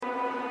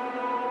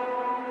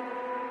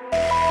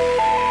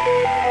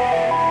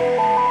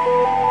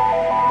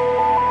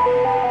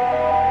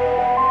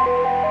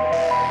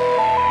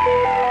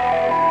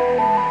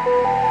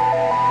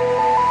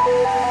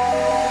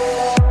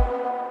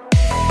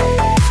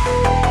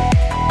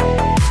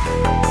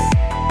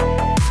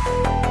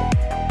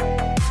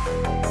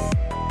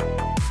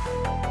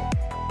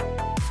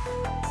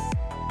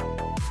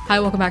Hi,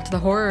 welcome back to The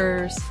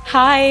Horrors.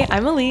 Hi,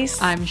 I'm Elise.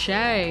 I'm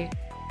Shay.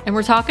 And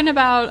we're talking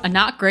about a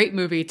not great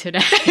movie today,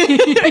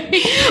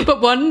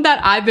 but one that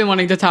I've been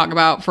wanting to talk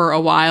about for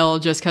a while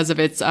just because of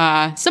its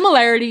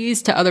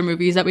similarities to other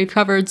movies that we've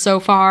covered so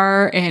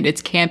far and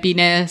its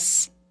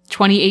campiness,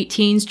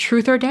 2018's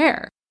Truth or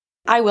Dare.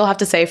 I will have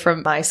to say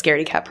from my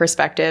scaredy cat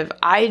perspective,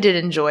 I did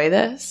enjoy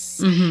this.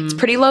 It's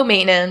pretty low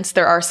maintenance.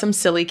 There are some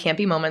silly,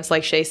 campy moments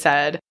like Shay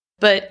said.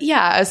 But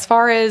yeah, as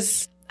far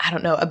as, I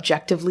don't know,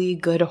 objectively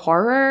good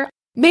horror,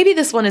 maybe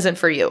this one isn't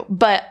for you,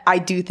 but I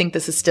do think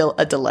this is still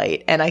a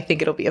delight, and I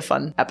think it'll be a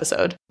fun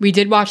episode. We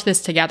did watch this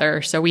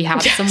together, so we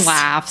had some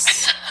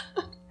laughs,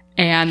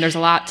 and there's a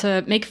lot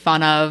to make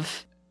fun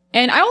of.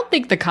 And I don't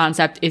think the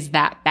concept is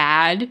that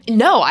bad.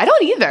 No, I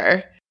don't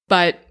either.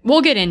 But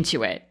we'll get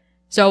into it.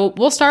 So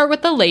we'll start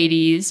with the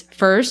ladies.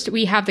 First,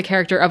 we have the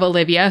character of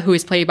Olivia, who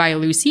is played by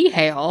Lucy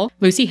Hale.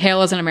 Lucy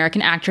Hale is an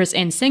American actress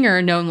and singer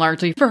known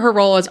largely for her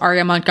role as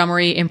Aria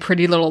Montgomery in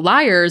Pretty Little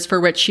Liars, for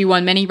which she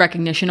won many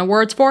recognition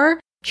awards for.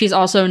 She's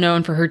also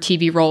known for her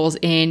TV roles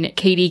in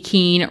Katie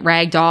Keene,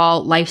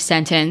 Ragdoll, Life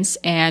Sentence,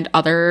 and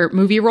other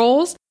movie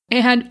roles.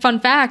 And fun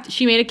fact,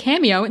 she made a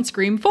cameo in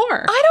Scream 4.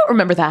 I don't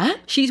remember that.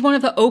 She's one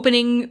of the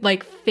opening,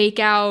 fake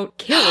out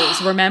kills,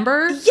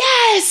 remember?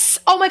 Yes!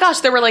 Oh my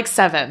gosh, there were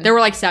 7. There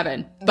were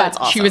 7. That's but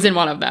awesome. She was in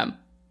one of them.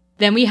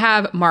 Then we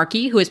have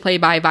Marky, who is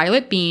played by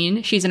Violet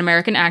Bean. She's an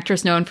American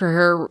actress known for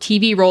her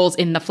TV roles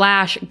in The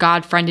Flash,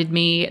 God Friended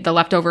Me, The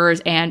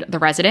Leftovers, and The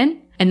Resident.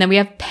 And then we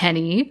have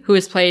Penny, who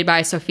is played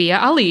by Sophia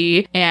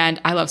Ali. And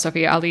I love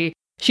Sophia Ali.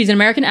 She's an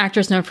American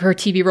actress known for her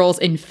TV roles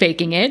in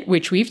Faking It,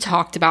 which we've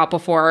talked about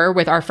before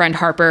with our friend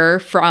Harper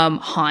from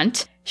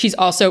Haunt. She's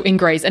also in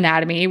Grey's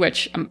Anatomy,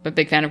 which I'm a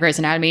big fan of Grey's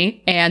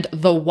Anatomy, and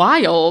The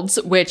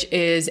Wilds, which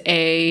is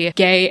a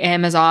gay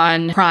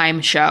Amazon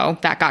Prime show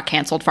that got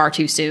canceled far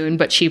too soon,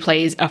 but she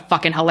plays a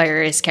fucking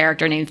hilarious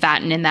character named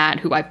Fatten in that,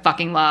 who I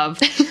fucking love,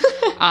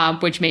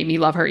 which made me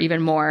love her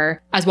even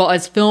more, as well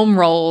as film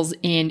roles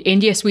in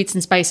India Sweets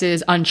and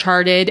Spices,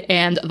 Uncharted,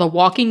 and The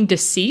Walking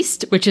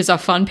Deceased, which is a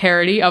fun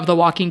parody of The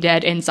Walking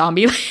Dead and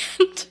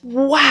Zombieland.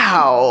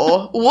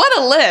 Wow. What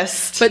a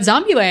list. But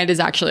Zombieland is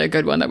actually a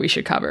good one that we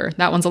should cover.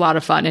 That one's a lot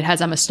of fun. It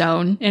has Emma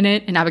Stone in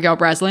it and Abigail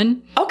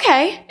Breslin.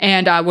 Okay.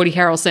 And Woody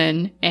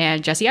Harrelson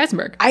and Jesse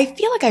Eisenberg. I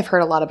feel like I've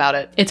heard a lot about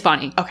it. It's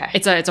funny. Okay.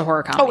 It's a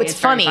horror comedy. Oh, it's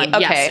funny. Fun.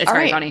 Okay. Yes, it's all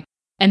very right. funny.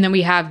 And then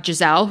we have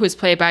Giselle, who is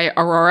played by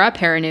Aurora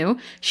Perrineau.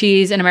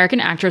 She's an American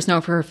actress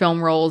known for her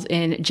film roles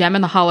in Gem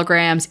and the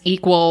Holograms,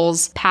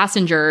 Equals,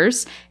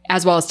 Passengers,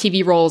 as well as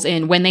TV roles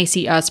in When They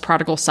See Us,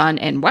 Prodigal Son,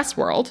 and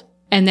Westworld.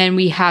 And then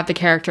we have the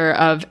character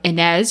of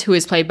Inez, who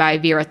is played by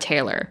Vera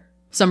Taylor.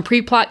 Some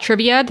pre-plot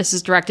trivia. This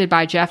is directed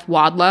by Jeff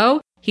Wadlow.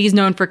 He's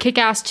known for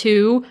Kick-Ass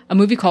 2, a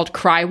movie called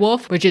Cry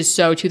Wolf, which is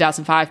so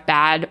 2005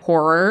 bad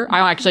horror.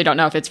 I actually don't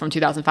know if it's from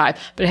 2005,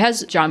 but it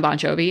has John Bon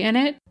Jovi in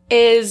it.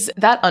 Is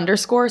that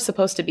underscore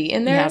supposed to be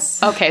in there?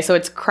 Yes. Okay, so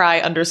it's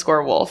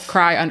cry_wolf.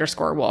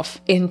 Cry_wolf.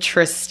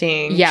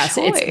 Interesting. Yes,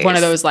 choice. it's one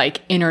of those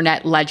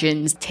internet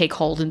legends take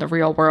hold in the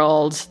real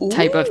world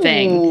type of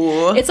thing.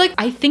 Ooh. It's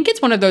I think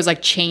it's one of those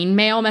chain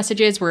mail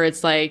messages where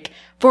it's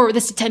forward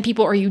this to 10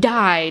 people or you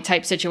die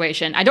type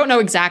situation. I don't know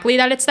exactly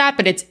that it's that,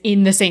 but it's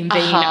in the same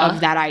vein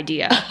of that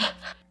idea.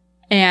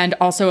 And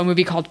also a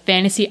movie called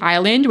Fantasy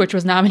Island, which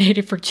was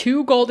nominated for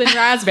 2 Golden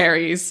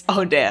Raspberries.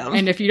 Oh, damn.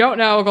 And if you don't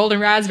know, Golden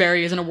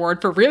Raspberry is an award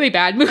for really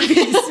bad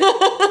movies.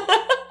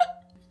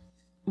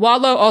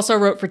 Wadlow also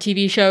wrote for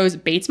TV shows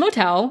Bates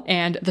Motel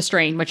and The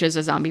Strain, which is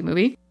a zombie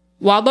movie.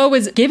 Wadlow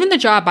was given the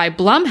job by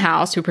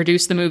Blumhouse, who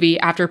produced the movie,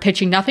 after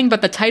pitching nothing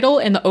but the title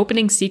and the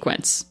opening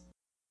sequence.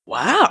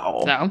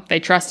 Wow. So they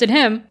trusted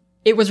him.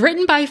 It was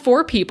written by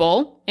 4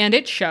 people, and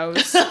it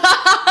shows.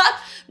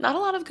 Not a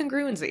lot of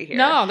congruency here.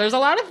 No, there's a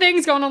lot of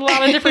things going in a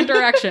lot of different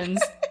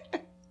directions.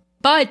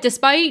 But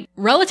despite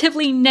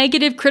relatively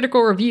negative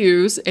critical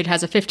reviews, it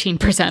has a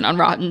 15% on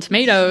Rotten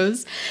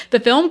Tomatoes,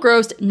 the film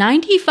grossed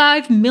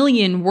 $95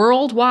 million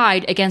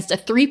worldwide against a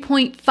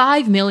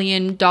 $3.5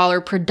 million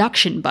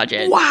production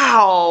budget.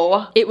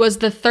 Wow. It was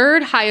the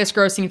 3rd highest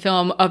grossing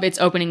film of its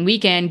opening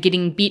weekend,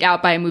 getting beat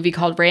out by a movie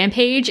called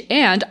Rampage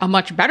and a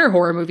much better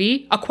horror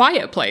movie, A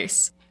Quiet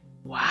Place.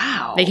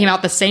 Wow. They came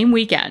out the same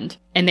weekend,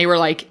 and they were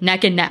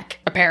neck and neck,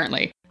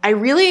 apparently. I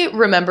really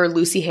remember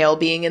Lucy Hale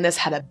being in this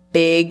had a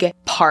big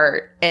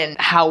part in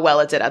how well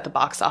it did at the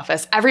box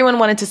office. Everyone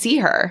wanted to see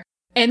her.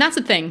 And that's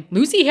the thing.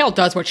 Lucy Hale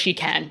does what she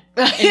can in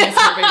this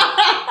movie.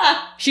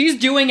 She's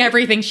doing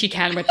everything she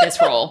can with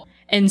this role.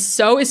 And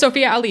so is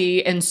Sophia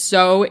Ali, and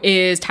so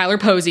is Tyler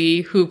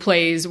Posey, who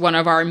plays one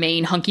of our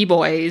main hunky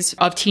boys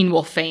of Teen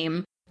Wolf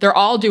fame. They're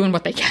all doing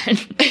what they can.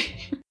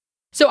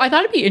 So I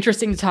thought it'd be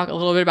interesting to talk a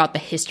little bit about the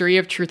history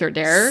of Truth or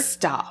Dare.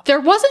 Stop.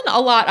 There wasn't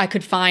a lot I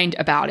could find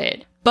about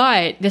it,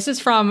 but this is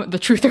from the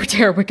Truth or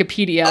Dare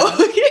Wikipedia.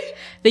 Okay.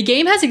 The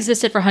game has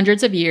existed for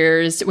hundreds of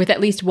years, with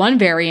at least one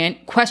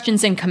variant,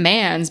 Questions and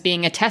Commands,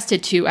 being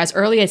attested to as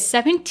early as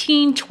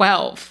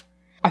 1712.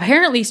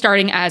 apparently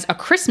starting as a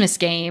Christmas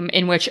game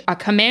in which a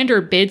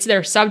commander bids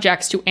their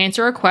subjects to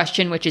answer a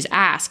question which is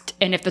asked.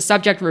 And if the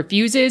subject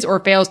refuses or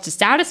fails to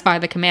satisfy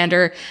the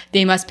commander,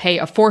 they must pay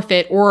a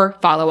forfeit or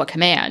follow a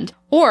command,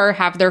 or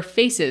have their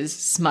faces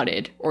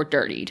smutted or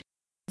dirtied.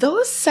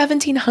 Those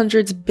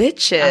 1700s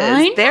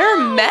bitches, they're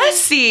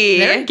messy.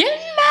 They're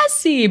getting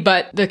messy,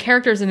 but the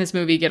characters in this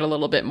movie get a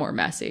little bit more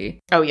messy.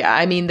 Oh yeah,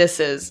 I mean,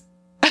 this is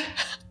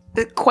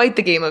quite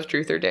the game of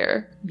truth or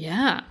dare.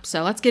 Yeah,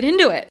 so let's get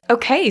into it.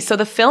 Okay, so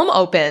the film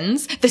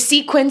opens, the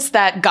sequence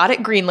that got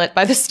it greenlit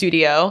by the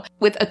studio,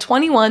 with a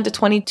 21 to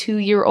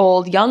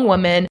 22-year-old young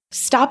woman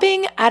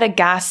stopping at a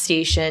gas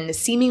station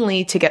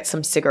seemingly to get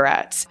some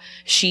cigarettes.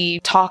 She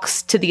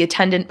talks to the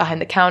attendant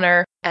behind the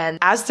counter, and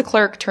as the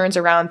clerk turns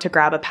around to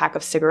grab a pack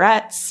of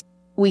cigarettes,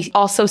 we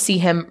also see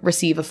him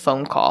receive a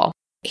phone call.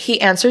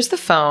 He answers the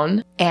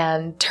phone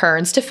and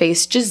turns to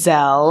face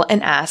Giselle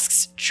and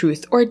asks,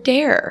 "Truth or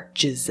dare,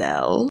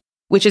 Giselle?"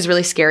 Which is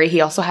really scary.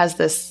 He also has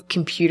this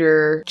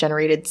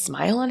computer-generated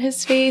smile on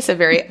his face, a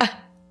very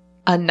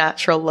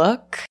unnatural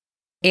look.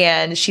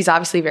 And she's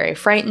obviously very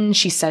frightened.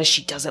 She says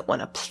she doesn't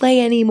want to play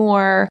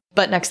anymore.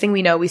 But next thing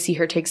we know, we see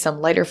her take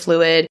some lighter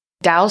fluid,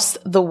 douse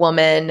the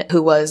woman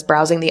who was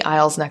browsing the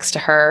aisles next to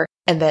her,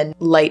 and then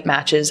light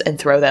matches and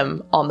throw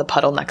them on the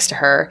puddle next to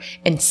her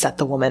and set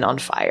the woman on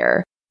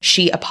fire.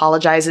 She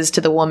apologizes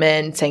to the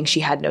woman, saying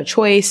she had no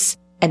choice,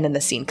 and then the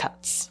scene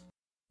cuts.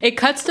 It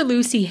cuts to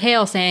Lucy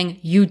Hale saying,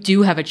 "You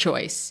do have a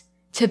choice.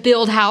 To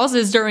build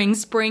houses during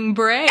spring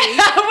break."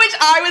 Which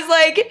I was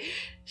like,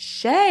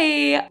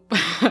 Shay.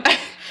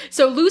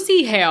 So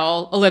Lucy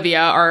Hale, Olivia,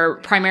 our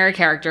primary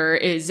character,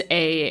 is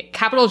a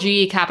capital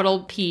G,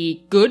 capital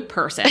P, good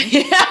person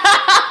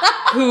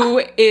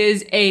who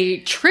is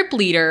a trip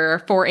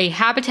leader for a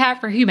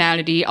Habitat for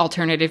Humanity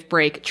alternative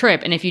break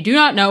trip. And if you do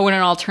not know what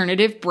an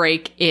alternative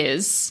break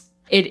is,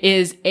 it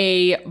is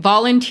a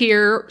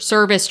volunteer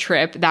service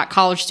trip that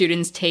college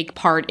students take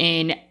part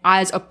in,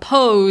 as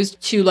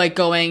opposed to like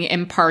going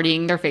and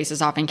partying their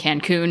faces off in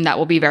Cancun. That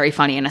will be very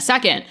funny in a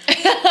second.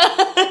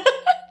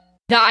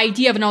 The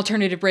idea of an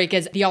alternative break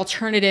is the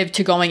alternative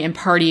to going and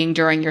partying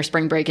during your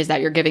spring break is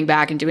that you're giving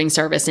back and doing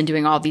service and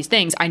doing all these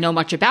things. I know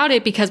much about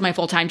it because my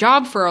full-time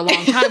job for a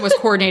long time was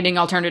coordinating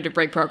alternative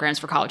break programs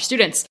for college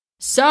students.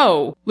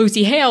 So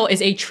Lucy Hale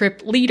is a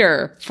trip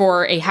leader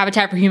for a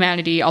Habitat for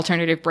Humanity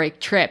alternative break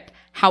trip.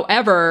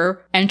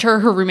 However, enter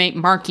her roommate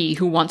Marky,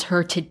 who wants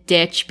her to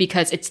ditch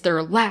because it's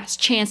their last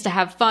chance to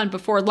have fun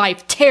before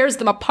life tears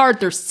them apart.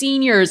 They're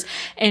seniors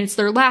and it's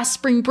their last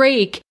spring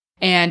break.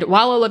 And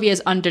while Olivia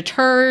is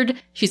undeterred,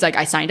 she's like,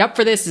 "I signed up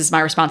for this. This is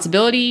my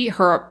responsibility."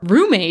 Her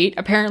roommate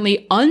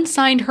apparently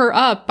unsigned her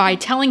up by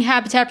telling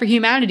Habitat for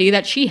Humanity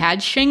that she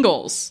had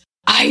shingles.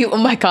 Oh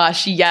my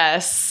gosh,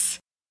 yes.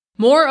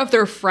 More of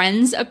their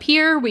friends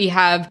appear. We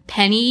have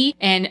Penny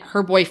and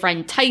her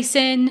boyfriend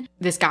Tyson,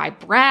 this guy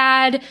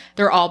Brad.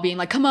 They're all being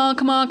like, "Come on,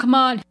 come on, come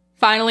on."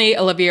 Finally,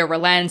 Olivia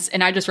relents,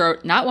 and I just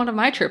wrote, "Not one of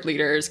my trip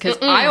leaders," because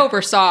I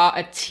oversaw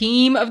a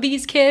team of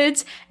these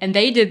kids, and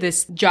they did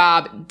this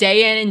job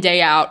day in and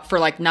day out for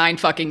like 9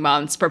 fucking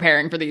months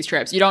preparing for these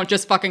trips. You don't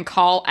just fucking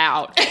call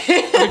out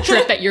the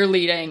trip that you're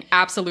leading.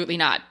 Absolutely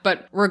not.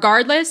 But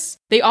regardless,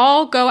 they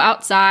all go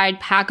outside,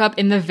 pack up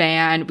in the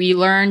van. We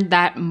learned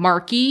that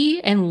Marky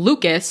and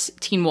Lucas,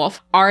 Teen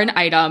Wolf, are an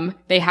item.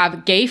 They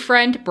have gay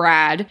friend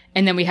Brad,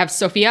 and then we have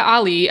Sophia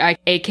Ali,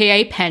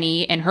 aka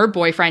Penny, and her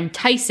boyfriend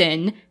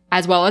Tyson,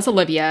 as well as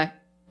Olivia.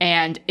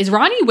 And is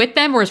Ronnie with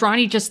them, or is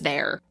Ronnie just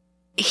there?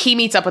 He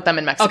meets up with them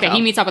in Mexico. Okay,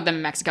 he meets up with them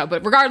in Mexico.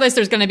 But regardless,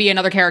 there's going to be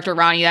another character,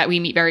 Ronnie, that we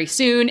meet very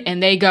soon.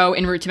 And they go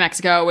en route to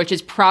Mexico, which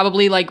is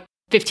probably like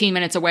 15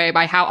 minutes away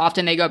by how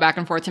often they go back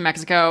and forth to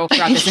Mexico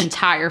throughout this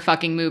entire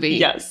fucking movie.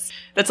 Yes.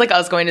 That's like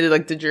us going to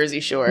like the Jersey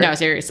Shore. No,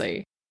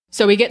 seriously.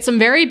 So we get some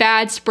very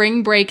bad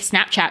spring break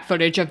Snapchat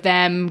footage of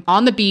them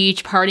on the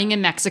beach, partying in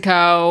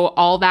Mexico,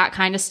 all that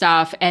kind of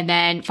stuff. And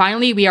then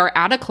finally we are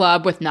at a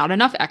club with not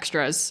enough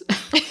extras.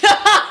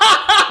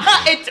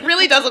 It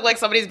really does look like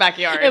somebody's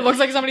backyard. It looks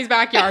like somebody's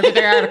backyard, but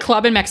they're at a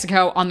club in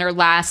Mexico on their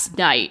last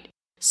night.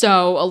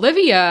 So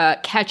Olivia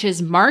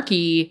catches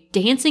Marky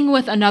dancing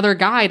with another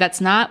guy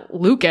that's not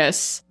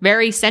Lucas,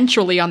 very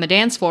sensually on the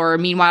dance floor.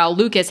 Meanwhile,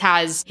 Lucas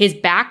has his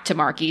back to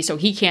Marky, so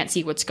he can't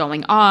see what's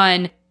going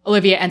on.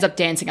 Olivia ends up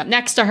dancing up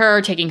next to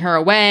her, taking her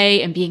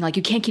away and being like,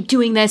 "You can't keep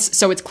doing this."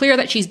 So it's clear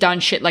that she's done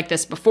shit like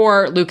this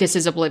before. Lucas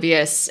is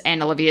oblivious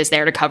and Olivia is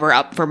there to cover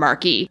up for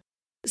Marky.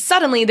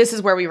 Suddenly, this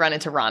is where we run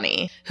into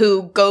Ronnie,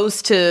 who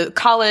goes to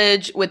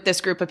college with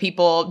this group of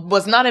people,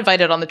 was not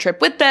invited on the trip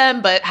with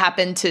them, but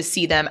happened to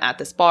see them at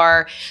this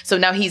bar. So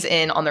now he's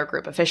in on their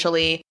group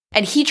officially.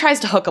 And he tries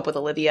to hook up with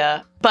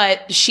Olivia,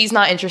 but she's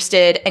not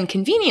interested. And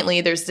conveniently,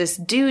 there's this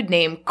dude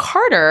named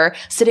Carter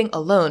sitting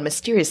alone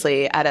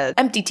mysteriously at an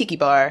empty tiki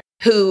bar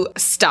who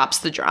stops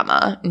the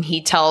drama. And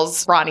he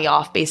tells Ronnie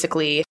off,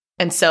 basically.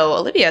 And so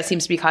Olivia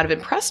seems to be kind of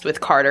impressed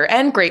with Carter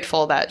and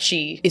grateful that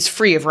she is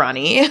free of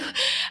Ronnie.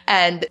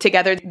 And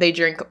together they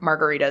drink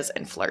margaritas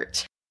and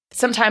flirt.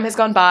 Some time has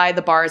gone by,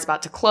 the bar is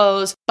about to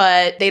close,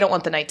 but they don't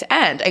want the night to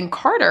end. And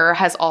Carter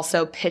has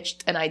also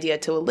pitched an idea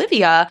to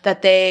Olivia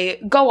that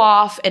they go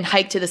off and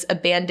hike to this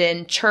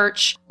abandoned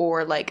church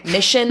or like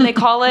mission, they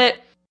call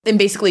it, and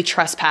basically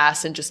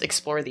trespass and just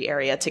explore the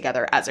area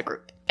together as a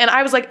group. And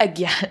I was like,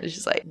 again,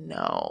 she's like,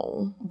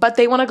 no, but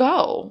they want to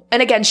go.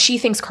 And again, she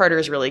thinks Carter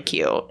is really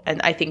cute.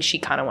 And I think she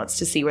kind of wants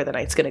to see where the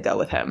night's going to go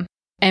with him.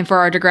 And for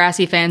our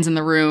Degrassi fans in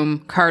the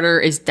room, Carter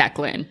is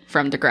Declan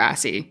from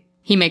Degrassi.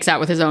 He makes out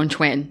with his own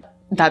twin.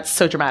 That's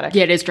so dramatic.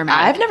 Yeah, it is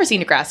dramatic. I've never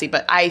seen Degrassi,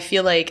 but I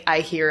feel like I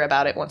hear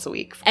about it once a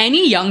week.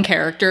 Any young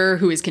character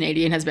who is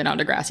Canadian has been on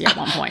Degrassi at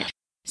one point.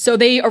 So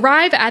they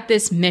arrive at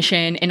this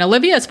mission, and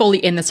Olivia is fully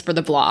in this for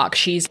the vlog.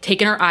 She's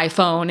taken her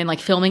iPhone and like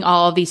filming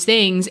all of these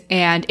things.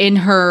 And in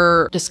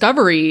her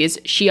discoveries,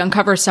 she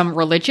uncovers some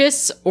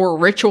religious or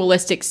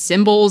ritualistic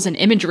symbols and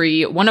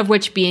imagery, one of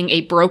which being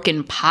a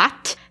broken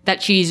pot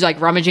that she's like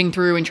rummaging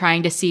through and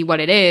trying to see what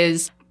it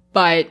is.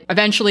 But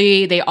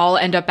eventually they all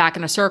end up back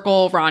in a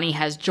circle. Ronnie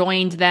has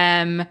joined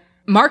them.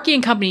 Marky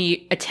and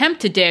company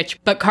attempt to ditch,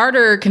 but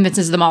Carter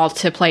convinces them all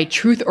to play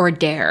Truth or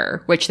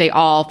Dare, which they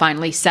all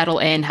finally settle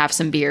in, have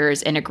some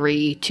beers, and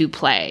agree to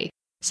play.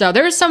 So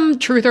there's some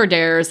Truth or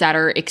Dares that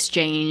are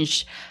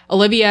exchanged.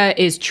 Olivia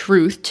is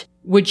truthed.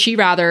 Would she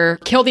rather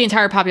kill the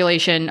entire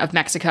population of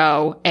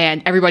Mexico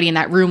and everybody in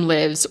that room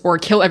lives, or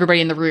kill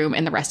everybody in the room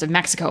and the rest of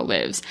Mexico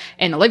lives?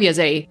 And Olivia's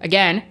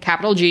again,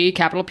 capital G,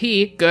 capital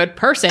P, good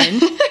person,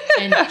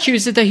 and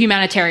chooses the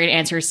humanitarian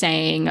answer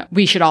saying,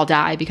 we should all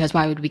die because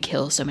why would we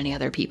kill so many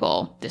other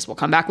people? This will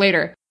come back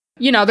later.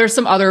 You know, there's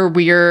some other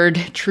weird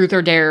Truth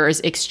or Dares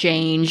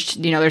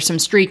exchanged. You know, there's some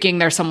streaking,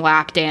 there's some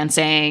lap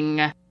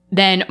dancing.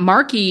 Then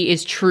Marky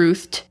is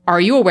truthed. Are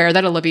you aware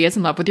that Olivia is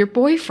in love with your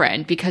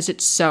boyfriend? Because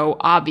it's so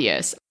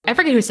obvious. I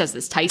forget who says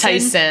this.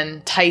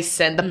 Tyson,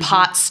 the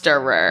pot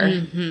stirrer.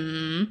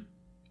 Mm-hmm.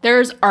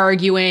 There's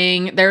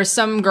arguing. There's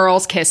some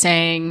girls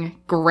kissing.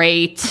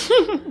 Great.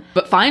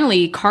 But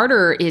finally,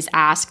 Carter is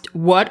asked,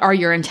 what are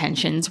your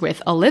intentions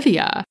with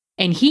Olivia?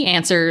 And he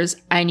answers,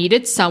 I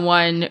needed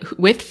someone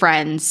with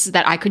friends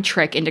that I could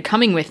trick into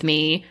coming with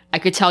me. I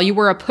could tell you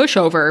were a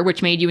pushover,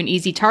 which made you an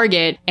easy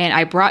target. And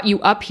I brought you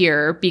up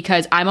here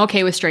because I'm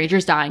okay with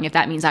strangers dying if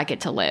that means I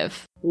get to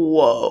live.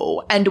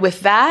 Whoa. And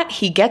with that,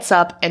 he gets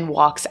up and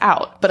walks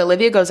out. But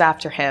Olivia goes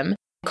after him.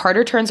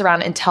 Carter turns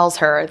around and tells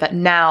her that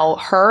now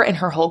her and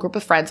her whole group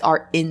of friends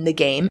are in the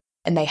game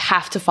and they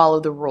have to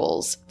follow the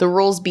rules. The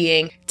rules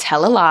being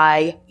tell a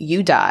lie,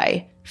 you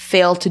die.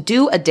 Fail to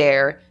do a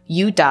dare,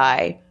 you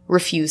die.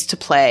 Refuse to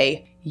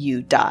play,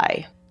 you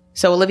die.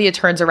 So Olivia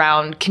turns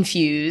around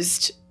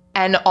confused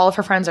and all of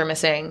her friends are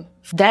missing.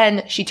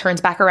 Then she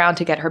turns back around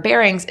to get her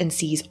bearings and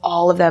sees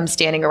all of them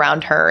standing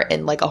around her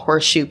in like a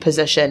horseshoe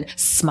position,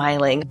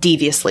 smiling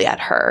deviously at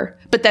her.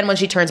 But then when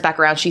she turns back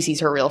around, she sees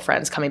her real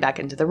friends coming back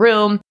into the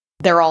room.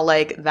 They're all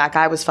like, that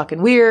guy was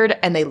fucking weird,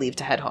 and they leave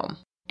to head home.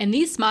 And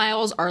these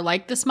smiles are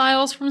like the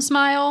smiles from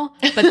Smile,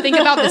 but think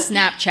about the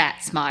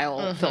Snapchat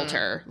smile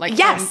filter. Like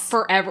from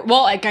forever.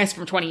 Well, I guess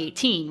from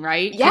 2018,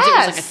 right? Yes. It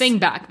was like a thing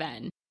back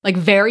then. Like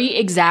very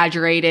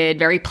exaggerated,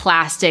 very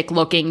plastic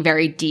looking,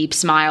 very deep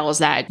smiles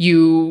that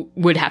you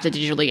would have to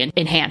digitally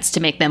enhance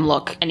to make them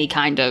look any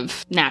kind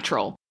of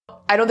natural.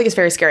 I don't think it's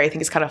very scary. I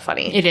think it's kind of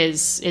funny. It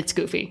is. It's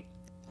goofy.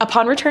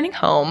 Upon returning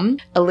home,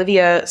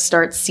 Olivia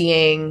starts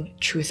seeing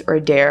Truth or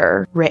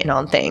Dare written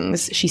on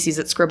things. She sees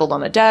it scribbled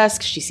on a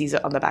desk. She sees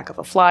it on the back of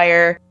a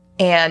flyer.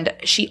 And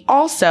she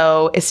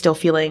also is still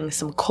feeling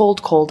some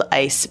cold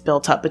ice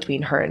built up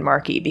between her and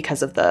Marky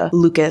because of the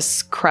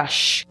Lucas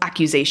crush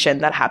accusation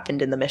that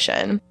happened in the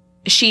mission.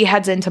 She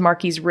heads into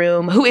Marky's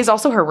room, who is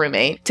also her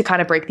roommate, to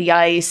kind of break the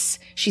ice.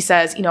 She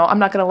says, you know, I'm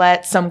not going to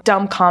let some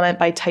dumb comment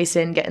by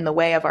Tyson get in the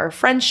way of our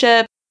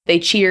friendship. They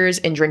cheers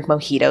and drink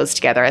mojitos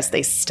together as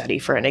they study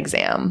for an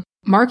exam.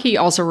 Marky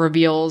also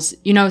reveals,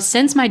 you know,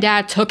 since my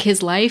dad took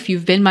his life,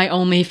 you've been my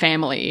only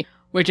family,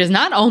 which is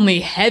not only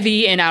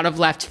heavy and out of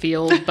left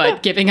field,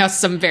 but giving us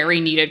some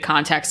very needed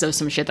context of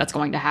some shit that's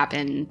going to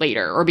happen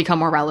later or become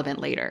more relevant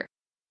later.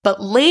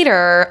 But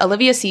later,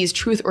 Olivia sees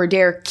Truth or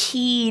Dare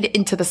keyed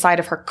into the side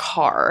of her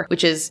car,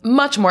 which is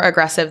much more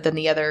aggressive than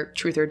the other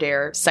Truth or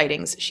Dare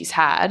sightings she's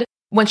had.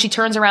 When she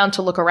turns around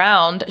to look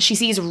around, she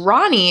sees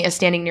Ronnie is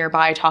standing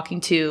nearby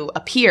talking to a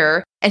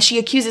peer, and she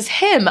accuses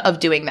him of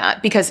doing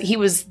that because he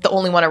was the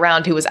only one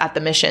around who was at the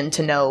mission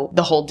to know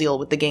the whole deal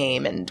with the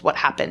game and what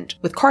happened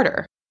with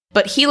Carter.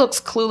 But he looks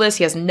clueless.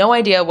 He has no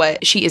idea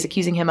what she is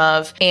accusing him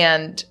of,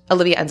 and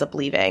Olivia ends up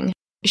leaving.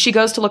 She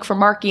goes to look for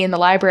Marky in the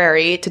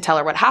library to tell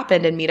her what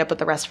happened and meet up with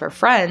the rest of her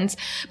friends,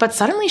 but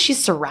suddenly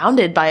she's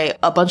surrounded by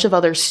a bunch of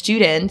other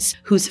students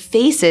whose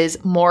faces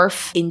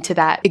morph into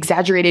that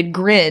exaggerated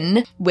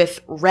grin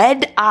with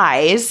red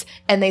eyes,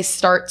 and they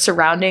start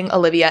surrounding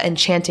Olivia and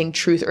chanting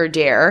Truth or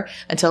Dare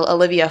until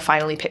Olivia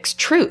finally picks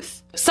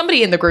Truth.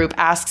 Somebody in the group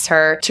asks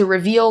her to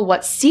reveal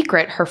what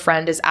secret her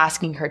friend is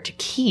asking her to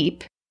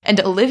keep. And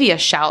Olivia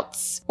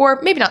shouts, or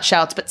maybe not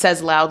shouts, but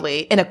says loudly,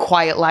 in a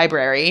quiet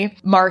library,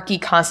 Marky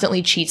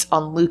constantly cheats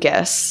on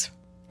Lucas.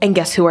 And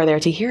guess who are there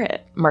to hear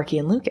it? Marky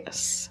and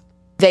Lucas.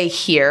 They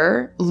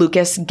hear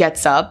Lucas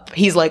gets up.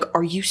 He's like,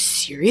 "Are you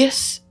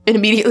serious?" And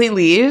immediately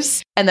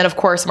leaves. And then, of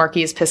course,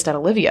 Marky is pissed at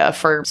Olivia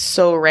for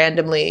so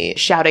randomly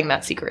shouting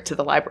that secret to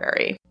the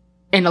library.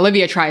 And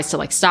Olivia tries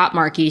to stop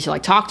Marky to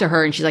talk to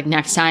her. And she's like,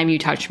 next time you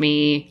touch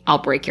me, I'll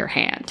break your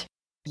hand.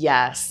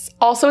 Yes.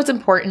 Also, it's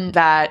important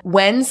that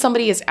when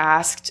somebody is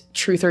asked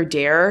truth or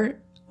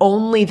dare,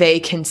 only they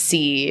can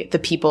see the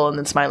people and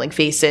the smiling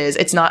faces.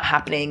 It's not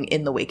happening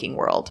in the waking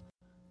world.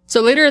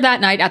 So later that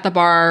night at the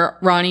bar,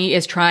 Ronnie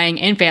is trying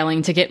and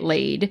failing to get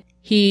laid.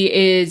 He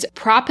is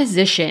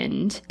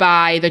propositioned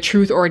by the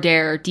truth or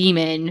dare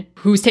demon,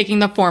 who's taking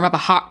the form of a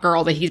hot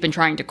girl that he's been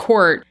trying to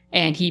court,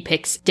 and he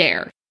picks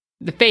dare.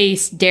 The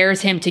face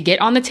dares him to get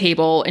on the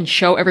table and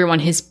show everyone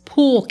his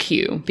pool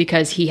cue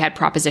because he had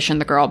propositioned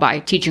the girl by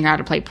teaching her how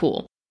to play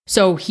pool.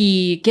 So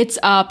he gets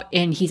up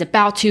and he's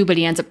about to, but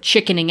he ends up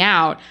chickening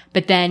out.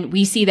 But then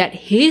we see that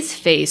his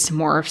face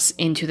morphs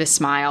into the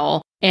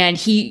smile and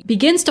he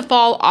begins to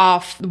fall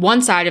off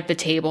one side of the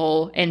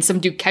table and some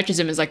dude catches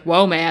him and is like,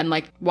 whoa, man,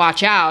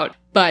 watch out.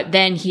 But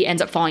then he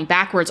ends up falling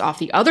backwards off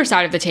the other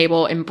side of the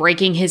table and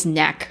breaking his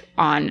neck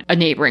on a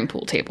neighboring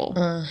pool table.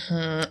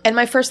 Mm-hmm. And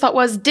my first thought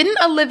was, didn't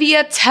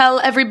Olivia tell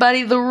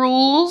everybody the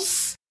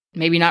rules?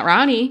 Maybe not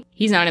Ronnie.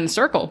 He's not in the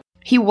circle.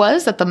 He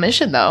was at the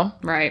mission, though.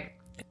 Right.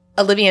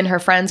 Olivia and her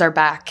friends are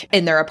back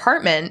in their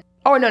apartment.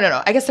 Oh,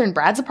 no. I guess they're in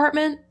Brad's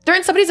apartment. They're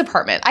in somebody's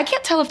apartment. I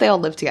can't tell if they all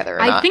live together or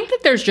not. I think that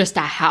there's just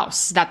a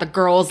house that the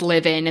girls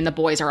live in and the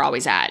boys are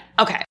always at.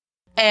 Okay.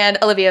 And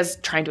Olivia's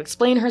trying to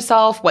explain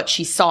herself, what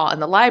she saw in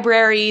the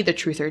library, the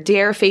truth or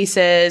dare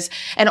faces.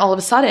 And all of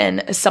a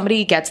sudden,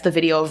 somebody gets the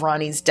video of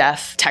Ronnie's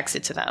death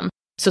texted to them.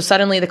 So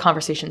suddenly the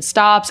conversation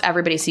stops.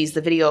 Everybody sees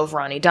the video of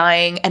Ronnie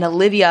dying. And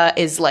Olivia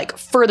is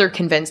further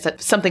convinced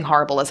that something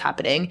horrible is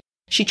happening.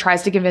 She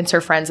tries to convince her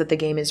friends that the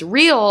game is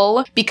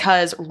real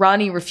because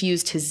Ronnie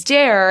refused his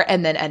dare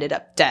and then ended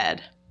up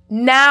dead.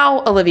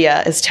 Now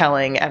Olivia is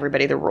telling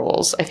everybody the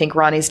rules. I think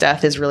Ronnie's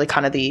death is really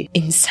kind of the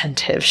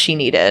incentive she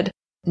needed.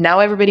 Now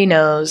everybody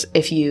knows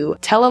if you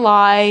tell a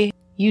lie,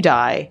 you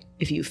die.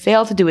 If you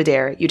fail to do a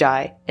dare, you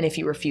die. And if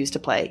you refuse to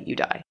play, you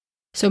die.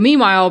 So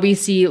meanwhile, we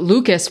see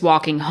Lucas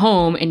walking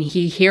home and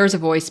he hears a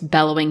voice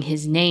bellowing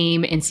his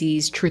name and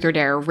sees truth or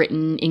dare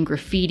written in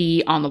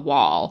graffiti on the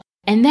wall.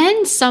 And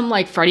then some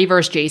Freddy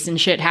vs. Jason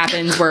shit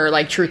happens where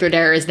truth or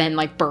dare is then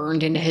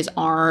burned into his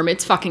arm.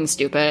 It's fucking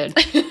stupid.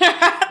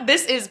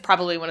 This is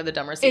probably one of the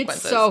dumber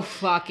sequences. It's so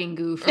fucking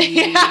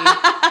goofy.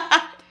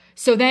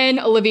 So then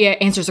Olivia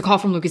answers a call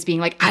from Lucas being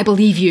like, I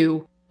believe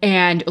you.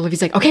 And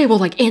Olivia's like, okay,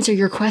 well, answer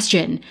your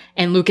question.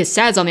 And Lucas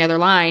says on the other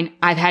line,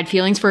 I've had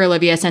feelings for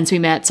Olivia since we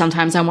met.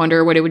 Sometimes I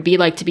wonder what it would be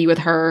like to be with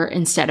her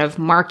instead of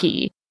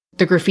Marky.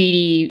 The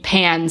graffiti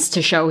pans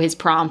to show his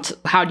prompt,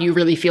 how do you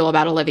really feel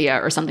about Olivia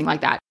or something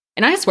like that.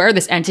 And I swear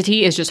this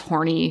entity is just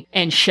horny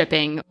and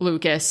shipping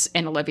Lucas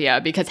and Olivia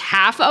because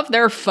half of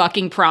their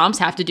fucking prompts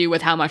have to do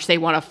with how much they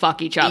want to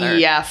fuck each other.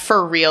 Yeah,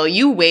 for real.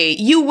 You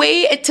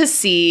wait to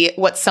see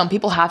what some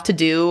people have to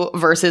do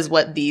versus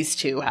what these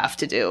two have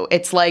to do.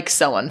 It's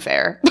so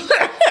unfair.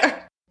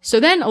 So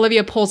then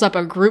Olivia pulls up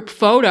a group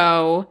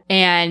photo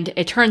and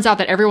it turns out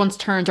that everyone's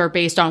turns are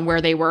based on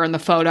where they were in the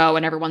photo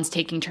and everyone's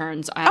taking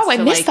turns. I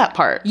missed that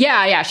part.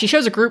 Yeah. She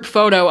shows a group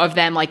photo of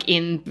them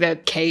in the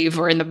cave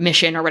or in the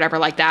mission or whatever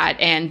like that.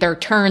 And their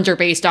turns are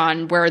based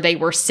on where they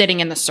were sitting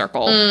in the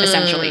circle,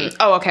 essentially.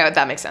 Oh, okay.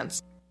 That makes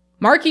sense.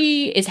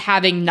 Marky is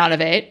having none of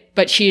it,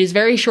 but she is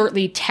very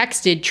shortly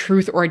texted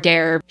truth or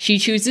dare. She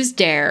chooses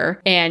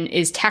dare and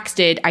is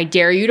texted, I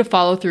dare you to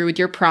follow through with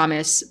your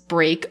promise,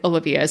 break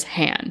Olivia's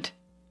hand.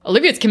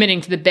 Olivia's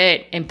committing to the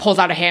bit and pulls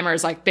out a hammer,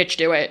 is like, bitch,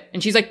 do it.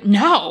 And she's like,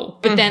 no.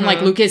 But then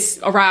Lucas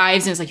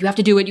arrives and is like, you have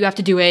to do it. You have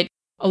to do it.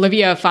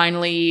 Olivia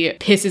finally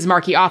pisses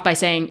Marky off by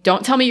saying,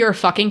 don't tell me you're a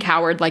fucking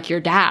coward like your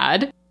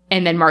dad.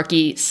 And then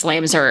Marky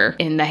slams her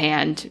in the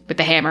hand with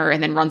the hammer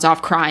and then runs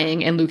off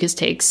crying. And Lucas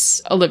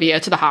takes Olivia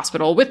to the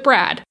hospital with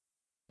Brad.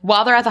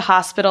 While they're at the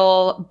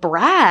hospital,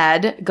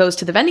 Brad goes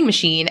to the vending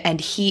machine and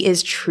he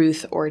is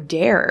truth or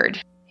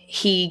dared.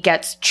 He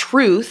gets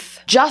truth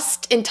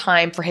just in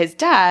time for his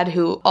dad,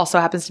 who also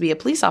happens to be a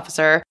police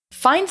officer,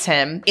 finds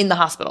him in the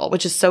hospital,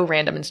 which is so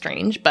random and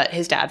strange, but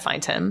his dad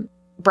finds him.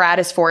 Brad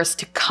is forced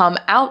to come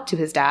out to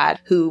his dad,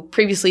 who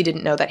previously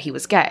didn't know that he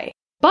was gay.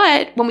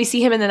 But when we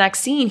see him in the next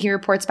scene, he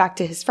reports back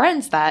to his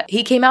friends that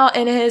he came out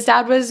and his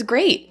dad was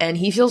great and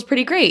he feels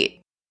pretty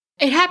great.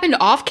 It happened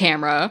off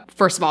camera,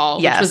 first of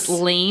all, which was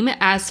lame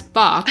as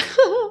fuck.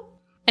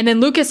 And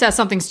then Lucas says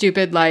something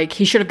stupid like,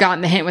 he should have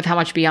gotten the hint with how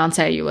much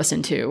Beyonce you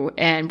listen to.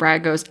 And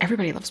Brad goes,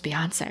 everybody loves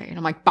Beyonce. And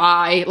I'm like,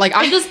 bye.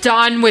 I'm just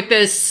done with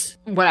this,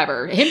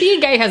 whatever. Him being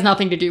gay has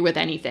nothing to do with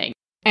anything.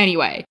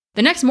 Anyway,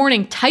 the next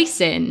morning,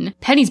 Tyson,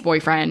 Penny's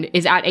boyfriend,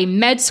 is at a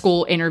med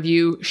school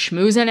interview,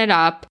 schmoozing it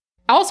up.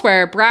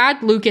 Elsewhere,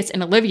 Brad, Lucas,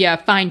 and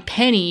Olivia find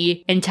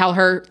Penny and tell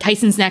her,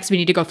 Tyson's next, we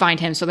need to go find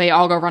him. So they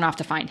all go run off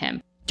to find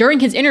him.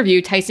 During his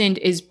interview, Tyson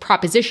is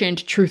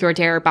propositioned truth or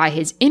dare by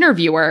his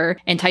interviewer,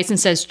 and Tyson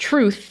says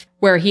truth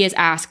where he is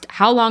asked,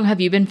 how long have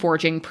you been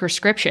forging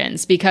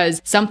prescriptions?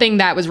 Because something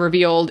that was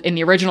revealed in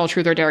the original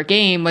Truth or Dare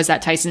game was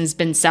that Tyson's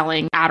been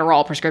selling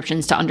Adderall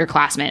prescriptions to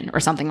underclassmen or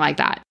something like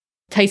that.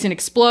 Tyson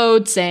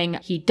explodes, saying,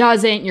 he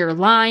doesn't, you're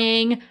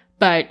lying.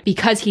 But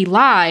because he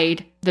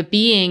lied, the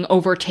being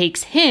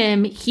overtakes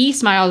him. He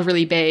smiles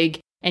really big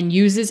and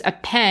uses a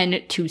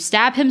pen to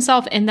stab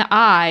himself in the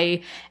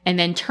eye and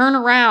then turn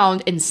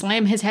around and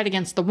slam his head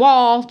against the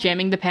wall,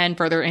 jamming the pen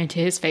further into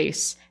his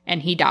face,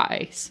 and he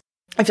dies.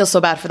 I feel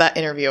so bad for that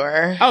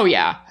interviewer. Oh,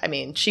 yeah. I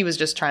mean, she was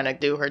just trying to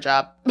do her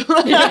job.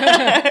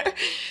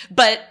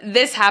 But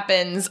this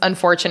happens,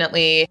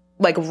 unfortunately,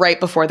 like right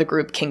before the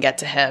group can get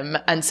to him.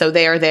 And so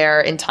they are there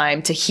in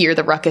time to hear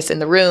the ruckus in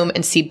the room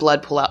and see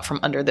blood pull out from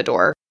under the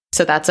door.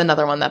 So that's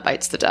another one that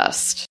bites the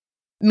dust.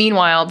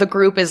 Meanwhile, the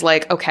group is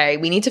like, okay,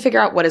 we need to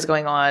figure out what is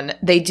going on.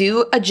 They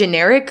do a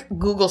generic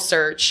Google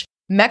search,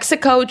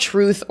 Mexico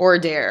Truth or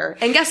Dare.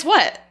 And guess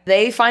what?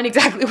 They find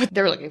exactly what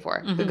they're looking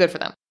for. Mm-hmm. Good for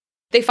them.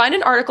 They find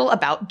an article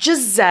about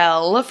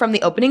Giselle from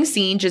the opening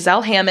scene.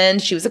 Giselle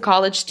Hammond, she was a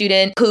college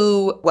student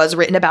who was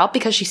written about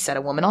because she set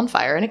a woman on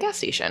fire in a gas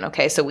station.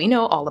 Okay, so we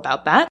know all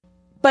about that.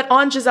 But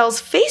on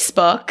Giselle's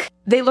Facebook,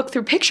 they look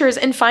through pictures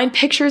and find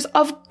pictures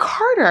of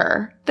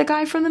Carter, the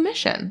guy from the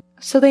mission.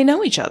 So they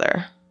know each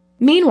other.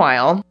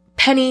 Meanwhile,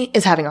 Penny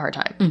is having a hard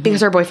time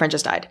because her boyfriend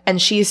just died, and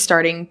she is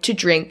starting to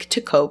drink to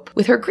cope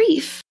with her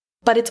grief.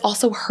 But it's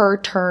also her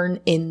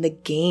turn in the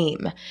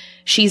game.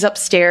 She's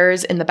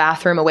upstairs in the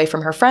bathroom away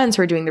from her friends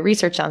who are doing the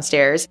research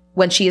downstairs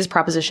when she is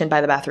propositioned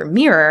by the bathroom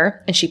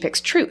mirror, and she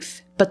picks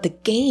truth. But the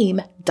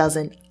game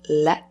doesn't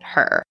let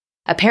her.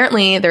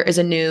 Apparently, there is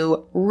a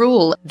new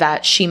rule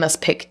that she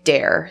must pick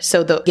dare.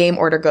 So the game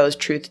order goes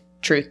truth,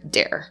 truth,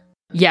 dare.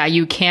 Yeah,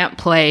 you can't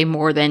play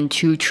more than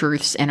 2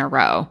 truths in a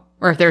row.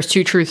 Or if there's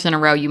 2 truths in a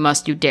row, you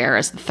must do dare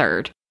as the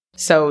third.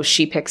 So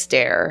she picks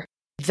dare.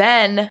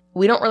 Then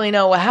we don't really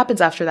know what happens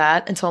after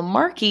that until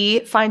Marky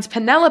finds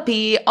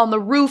Penelope on the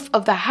roof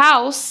of the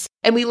house,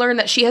 and we learn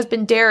that she has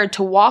been dared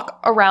to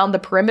walk around the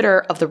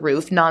perimeter of the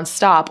roof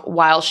nonstop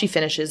while she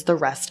finishes the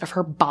rest of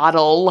her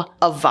bottle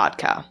of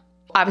vodka.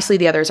 Obviously,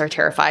 the others are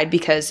terrified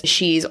because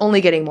she's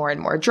only getting more and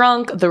more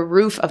drunk. The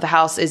roof of the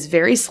house is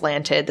very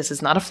slanted. This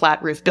is not a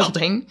flat roof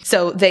building.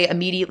 So they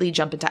immediately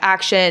jump into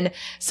action.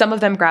 Some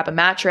of them grab a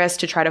mattress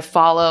to try to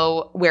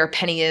follow where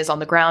Penny is on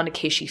the ground in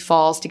case she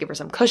falls to give her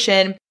some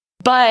cushion.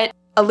 But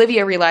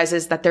Olivia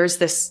realizes that there's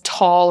this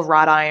tall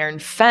wrought iron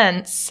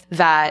fence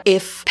that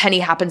if Penny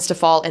happens to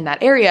fall in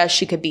that area,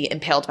 she could be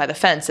impaled by the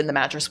fence and the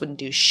mattress wouldn't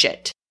do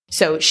shit.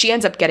 So she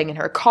ends up getting in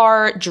her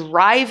car,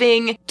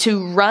 driving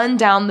to run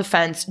down the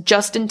fence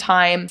just in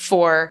time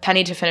for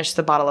Penny to finish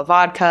the bottle of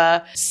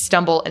vodka,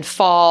 stumble and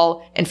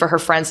fall, and for her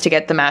friends to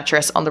get the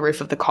mattress on the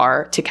roof of the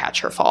car to catch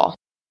her fall.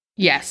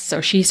 Yes,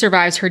 so she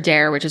survives her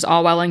dare, which is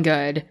all well and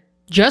good.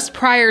 Just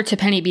prior to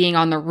Penny being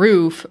on the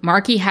roof,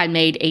 Marky had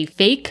made a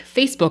fake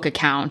Facebook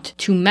account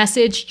to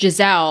message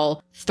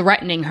Giselle,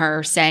 threatening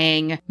her,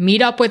 saying,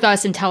 meet up with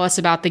us and tell us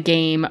about the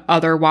game.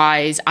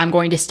 Otherwise, I'm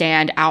going to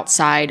stand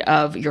outside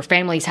of your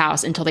family's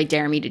house until they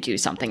dare me to do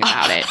something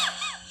about it.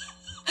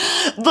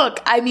 Look,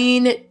 I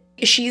mean,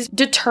 she's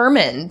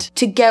determined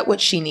to get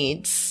what she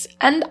needs.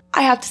 And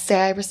I have to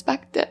say, I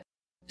respect it.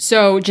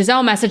 So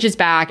Giselle messages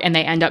back and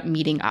they end up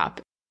meeting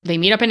up. They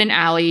meet up in an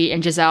alley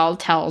and Giselle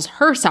tells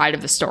her side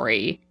of the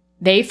story.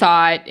 They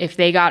thought if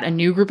they got a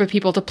new group of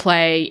people to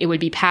play, it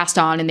would be passed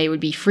on and they would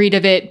be freed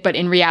of it. But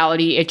in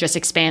reality, it just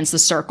expands the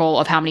circle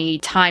of how many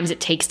times it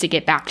takes to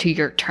get back to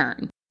your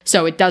turn.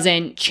 So it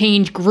doesn't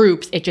change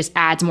groups. It just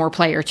adds more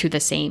player to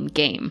the same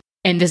game.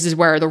 And this is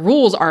where the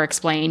rules are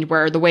explained,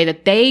 where the way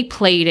that they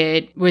played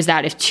it was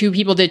that if 2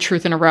 people did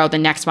truth in a row, the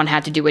next one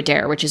had to do a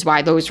dare, which is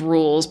why those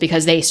rules,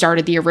 because they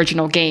started the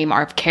original game,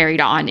 are carried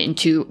on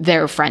into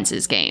their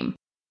friends' game.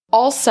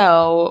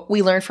 Also,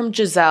 we learned from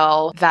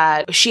Giselle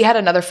that she had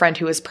another friend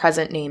who was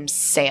present named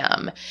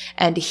Sam,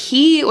 and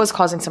he was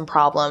causing some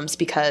problems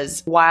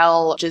because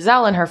while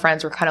Giselle and her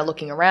friends were kind of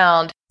looking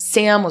around,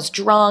 Sam was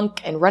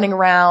drunk and running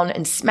around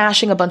and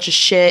smashing a bunch of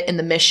shit in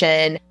the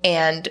mission.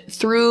 And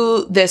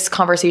through this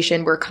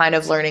conversation, we're kind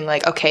of learning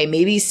like, okay,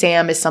 maybe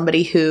Sam is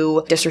somebody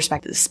who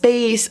disrespected the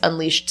space,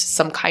 unleashed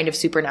some kind of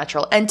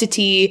supernatural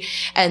entity.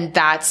 And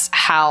that's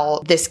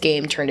how this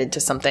game turned into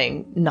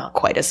something not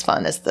quite as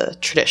fun as the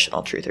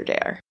traditional Truth or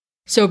Dare.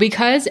 So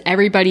because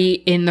everybody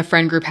in the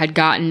friend group had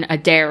gotten a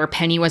dare,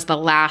 Penny was the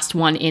last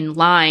one in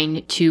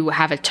line to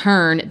have a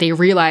turn, they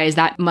realized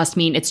that must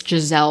mean it's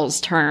Giselle's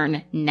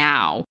turn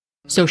now.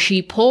 So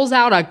she pulls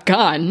out a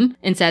gun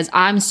and says,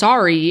 I'm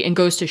sorry, and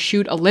goes to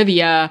shoot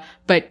Olivia,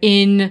 but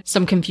in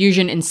some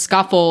confusion and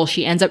scuffle,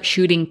 she ends up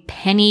shooting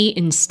Penny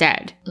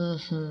instead.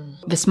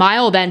 Mm-hmm. The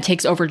smile then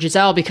takes over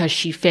Giselle because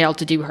she failed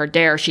to do her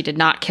dare. She did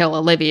not kill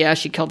Olivia,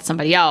 she killed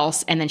somebody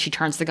else, and then she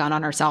turns the gun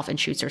on herself and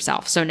shoots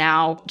herself. So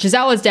now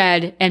Giselle is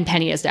dead and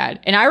Penny is dead.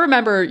 And I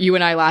remember you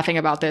and I laughing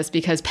about this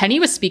because Penny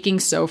was speaking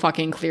so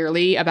fucking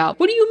clearly about,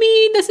 what do you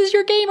mean this is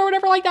your game or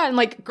whatever like that? And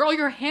like, girl,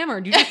 you're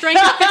hammered. You just drank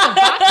a fifth of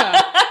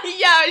vodka.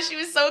 Yeah, she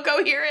was so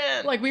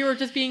coherent. Like we were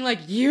just being like,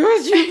 you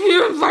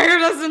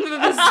fired us into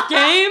this game.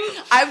 game?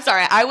 I'm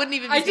sorry. I wouldn't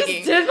even be I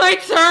thinking. just did my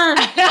turn.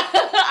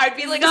 I'd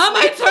be like, It's not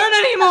my turn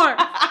anymore.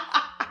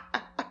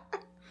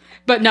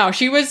 But no,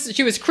 she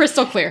was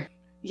crystal clear.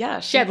 Yeah.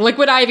 She had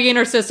liquid IV in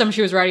her system.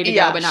 She was ready to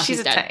go, but now she's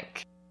a dead.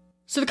 tank.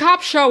 So the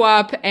cops show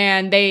up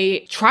and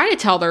they try to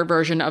tell their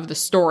version of the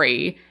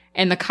story.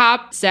 And the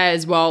cop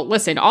says, well,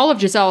 listen, all of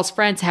Giselle's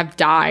friends have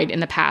died in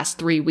the past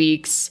 3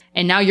 weeks.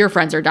 And now your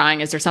friends are dying.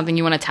 Is there something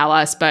you want to tell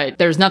us? But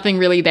there's nothing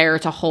really there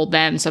to hold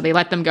them. So they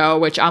let them go,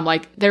 which I'm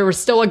like, there was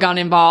still a gun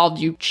involved.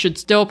 You should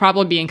still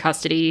probably be in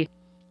custody.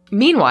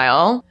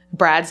 Meanwhile,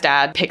 Brad's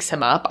dad picks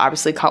him up,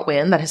 obviously caught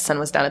wind that his son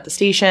was down at the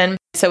station.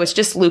 So it's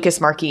just Lucas,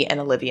 Marky, and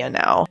Olivia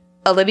now.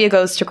 Olivia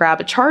goes to grab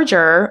a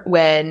charger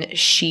when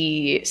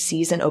she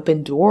sees an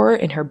open door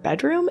in her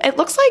bedroom. It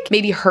looks like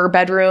maybe her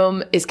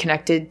bedroom is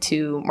connected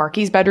to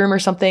Marky's bedroom or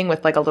something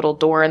with like a little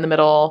door in the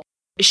middle.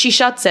 She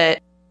shuts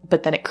it,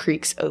 but then it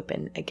creaks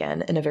open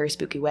again in a very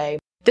spooky way.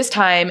 This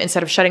time,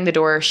 instead of shutting the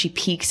door, she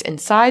peeks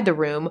inside the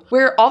room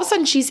where all of a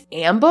sudden she's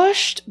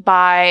ambushed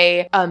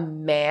by a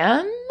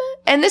man.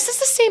 And this is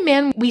the same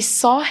man. We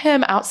saw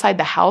him outside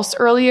the house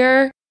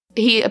earlier.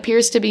 He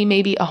appears to be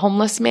maybe a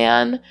homeless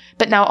man,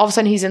 but now all of a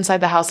sudden he's inside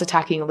the house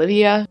attacking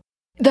Olivia.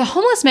 The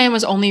homeless man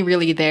was only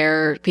really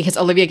there because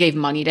Olivia gave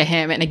money to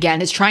him. And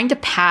again, is trying to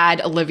pad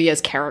Olivia's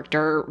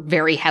character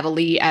very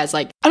heavily as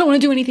like, I don't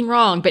want to do anything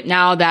wrong. But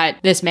now that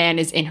this man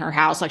is in her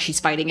house, like she's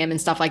fighting him and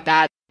stuff like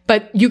that.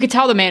 But you could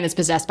tell the man is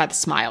possessed by the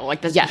smile.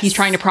 Like he's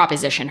trying to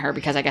proposition her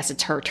because I guess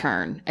it's her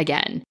turn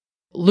again.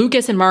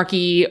 Lucas and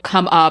Marky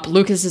come up.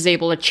 Lucas is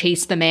able to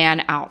chase the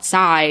man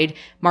outside.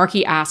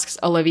 Marky asks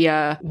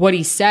Olivia what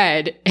he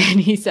said, and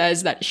he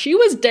says that she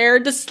was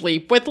dared to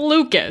sleep with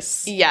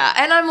Lucas. Yeah,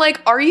 and I'm like,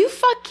 are you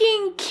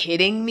fucking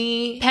kidding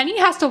me? Penny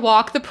has to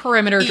walk the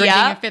perimeter drinking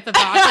a fifth of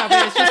vodka,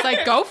 but it's just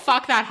like, go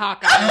fuck that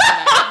hot guy.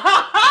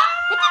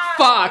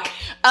 What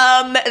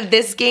the fuck?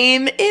 This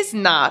game is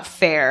not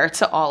fair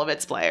to all of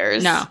its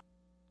players. No.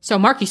 So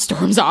Marky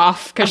storms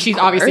off because she's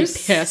obviously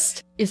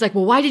pissed. He's like,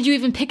 well, why did you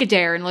even pick a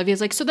dare? And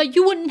Olivia's like, so that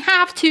you wouldn't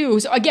have to.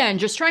 So again,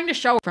 just trying to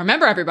show.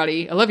 Remember,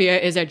 everybody, Olivia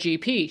is a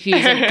GP. She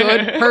is a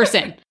good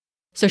person.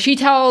 So she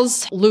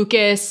tells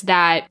Lucas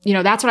that,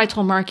 that's what I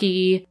told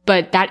Marky,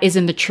 but that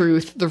isn't the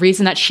truth. The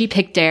reason that she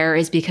picked dare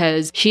is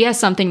because she has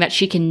something that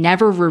she can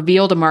never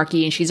reveal to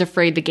Marky, and she's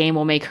afraid the game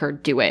will make her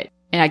do it.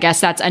 And I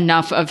guess that's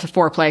enough of the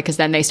foreplay because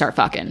then they start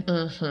fucking.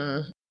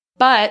 Mm-hmm.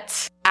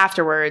 But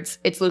afterwards,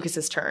 it's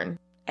Lucas's turn.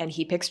 And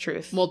he picks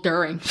truth. Well,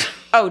 during.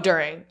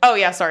 During. Oh,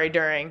 yeah, sorry,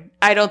 during.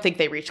 I don't think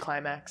they reach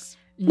climax.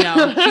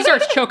 No. She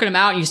starts choking him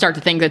out, and you start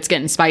to think that's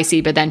getting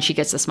spicy, but then she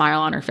gets a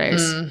smile on her face.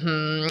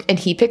 Mm-hmm. And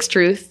he picks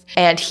truth,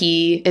 and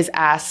he is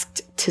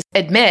asked to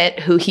admit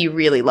who he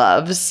really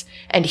loves.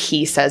 And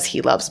he says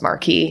he loves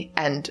Marky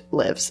and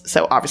lives.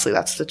 So obviously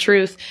that's the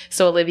truth.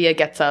 So Olivia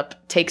gets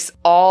up, takes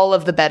all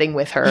of the bedding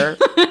with her.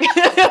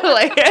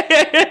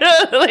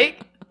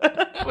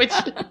 Which,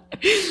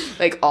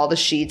 like, all the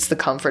sheets, the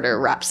comforter,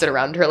 wraps it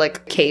around her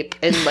like cape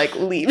and like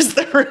leaves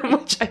the room,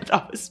 which I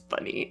thought was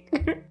funny.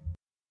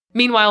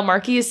 Meanwhile,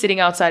 Marky is sitting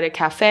outside a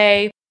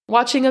cafe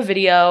watching a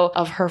video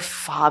of her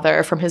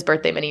father from his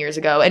birthday many years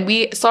ago. And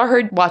we saw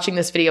her watching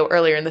this video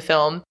earlier in the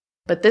film,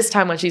 but this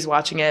time when she's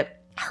watching it,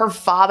 her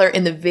father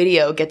in the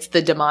video gets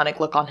the demonic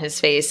look on his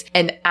face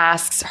and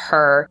asks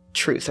her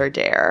truth or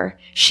dare.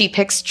 She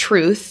picks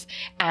truth,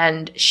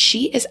 and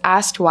she is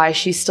asked why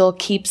she still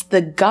keeps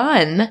the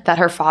gun that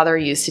her father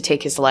used to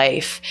take his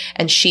life.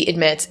 And she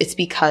admits it's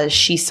because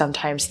she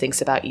sometimes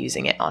thinks about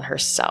using it on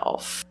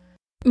herself.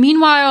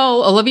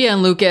 Meanwhile, Olivia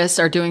and Lucas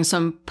are doing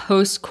some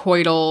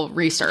post-coital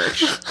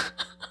research.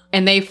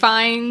 And they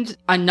find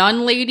a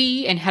nun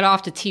lady and head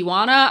off to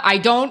Tijuana.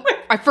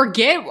 I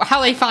forget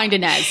how they find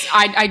Inez.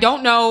 I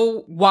don't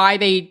know why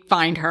they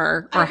find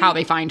her or how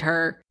they find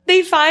her.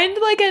 They find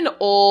like an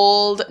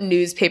old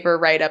newspaper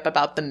write-up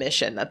about the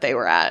mission that they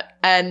were at.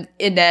 And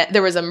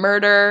there was a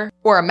murder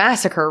or a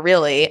massacre,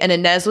 really. And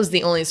Inez was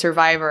the only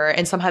survivor.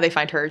 And somehow they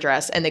find her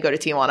address and they go to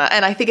Tijuana.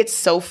 And I think it's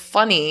so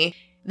funny.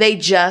 They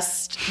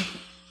just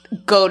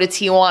go to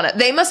Tijuana.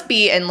 They must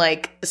be in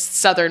like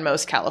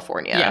southernmost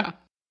California. Yeah.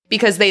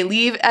 Because they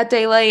leave at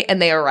daylight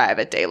and they arrive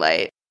at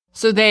daylight.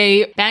 So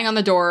they bang on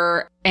the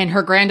door, and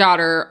her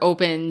granddaughter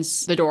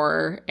opens the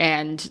door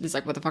and is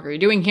like, what the fuck are you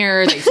doing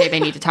here? They say they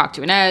need to talk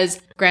to Inez.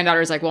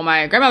 Granddaughter's like, well,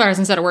 my grandmother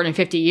hasn't said a word in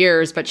 50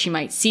 years, but she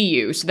might see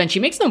you. So then she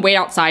makes them wait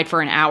outside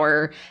for an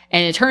hour.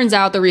 And it turns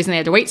out the reason they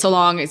had to wait so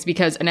long is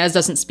because Inez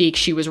doesn't speak.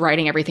 She was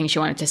writing everything she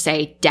wanted to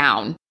say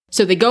down.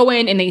 So they go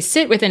in and they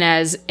sit with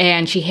Inez,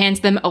 and she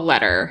hands them a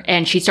letter,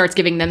 and she starts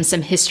giving them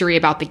some history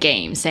about the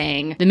game,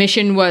 saying the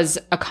mission was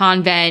a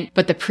convent,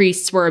 but the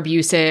priests were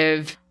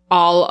abusive.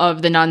 All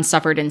of the nuns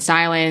suffered in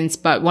silence,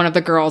 but one of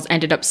the girls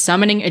ended up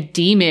summoning a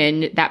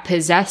demon that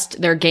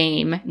possessed their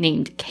game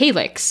named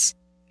Calyx.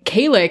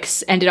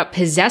 Calyx ended up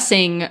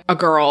possessing a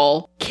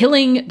girl,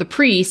 killing the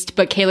priest,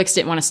 but Calyx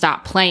didn't want to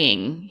stop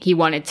playing. He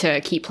wanted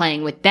to keep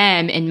playing with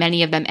them, and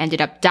many of them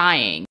ended up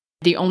dying.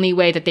 The only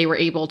way that they were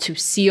able to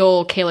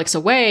seal Calyx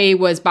away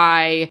was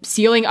by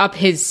sealing up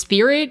his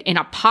spirit in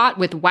a pot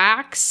with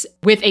wax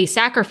with a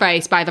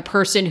sacrifice by the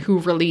person who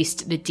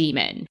released the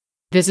demon.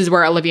 This is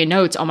where Olivia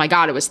notes, oh my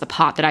god, it was the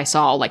pot that I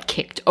saw like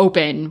kicked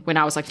open when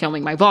I was like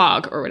filming my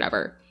vlog or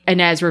whatever.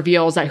 Inez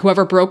reveals that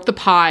whoever broke the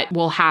pot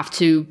will have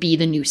to be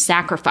the new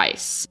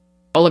sacrifice.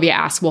 Olivia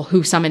asks, well,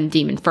 who summoned the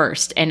demon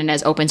first? And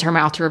Inez opens her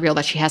mouth to reveal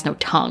that she has no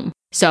tongue.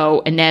 So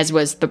Inez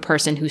was the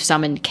person who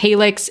summoned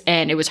Calyx,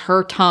 and it was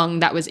her tongue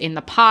that was in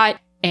the pot.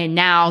 And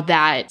now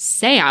that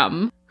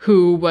Sam,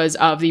 who was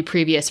of the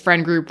previous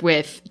friend group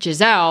with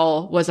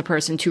Giselle, was the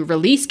person to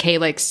release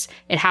Calyx,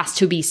 it has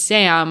to be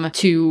Sam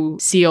to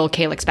seal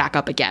Calyx back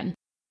up again.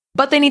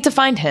 But they need to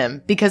find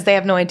him because they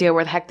have no idea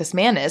where the heck this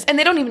man is. And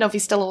they don't even know if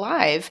he's still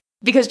alive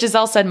because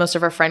Giselle said most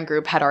of her friend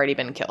group had already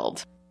been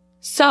killed.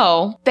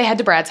 So they head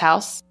to Brad's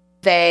house.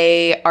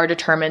 They are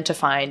determined to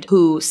find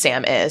who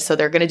Sam is. So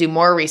they're going to do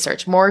more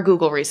research, more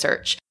Google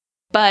research.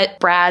 But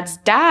Brad's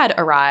dad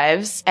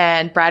arrives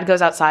and Brad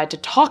goes outside to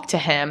talk to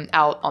him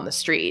out on the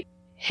street.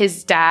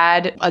 His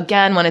dad,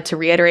 again, wanted to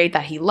reiterate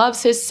that he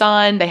loves his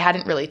son. They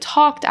hadn't really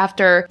talked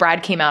after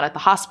Brad came out at the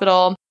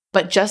hospital.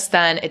 But just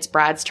then, it's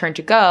Brad's turn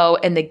to go,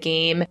 and the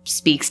game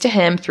speaks to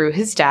him through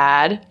his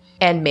dad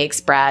and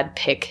makes Brad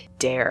pick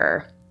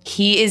Dare.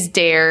 He is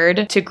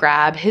dared to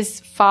grab his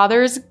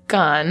father's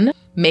gun,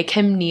 make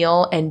him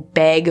kneel, and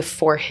beg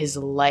for his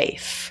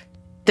life.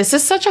 This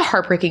is such a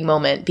heartbreaking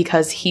moment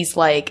because he's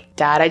like,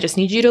 Dad, I just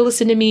need you to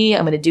listen to me.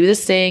 I'm going to do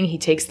this thing. He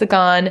takes the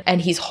gun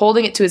and he's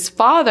holding it to his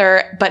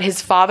father, but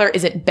his father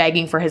isn't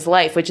begging for his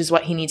life, which is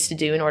what he needs to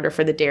do in order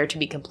for the dare to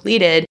be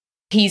completed.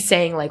 He's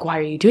saying like, why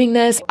are you doing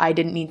this? I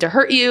didn't mean to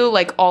hurt you,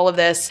 like all of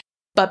this.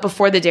 But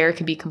before the dare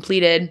can be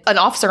completed, an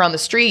officer on the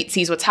street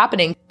sees what's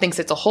happening, thinks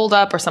it's a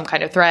holdup or some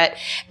kind of threat,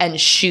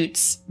 and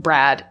shoots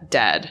Brad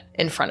dead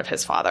in front of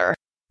his father.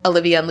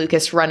 Olivia and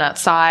Lucas run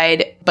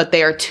outside, but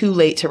they are too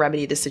late to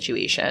remedy the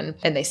situation,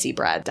 and they see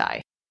Brad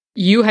die.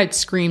 You had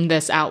screamed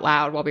this out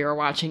loud while we were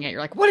watching it. You're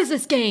like, what is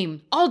this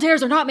game? All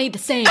dares are not made the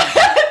same.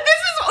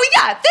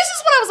 This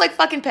is when I was like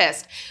fucking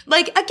pissed.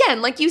 Like,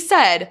 again, like you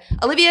said,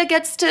 Olivia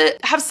gets to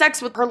have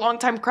sex with her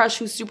longtime crush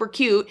who's super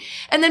cute,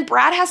 and then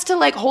Brad has to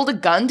like hold a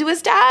gun to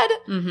his dad.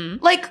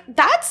 Mm-hmm. Like,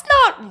 that's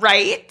not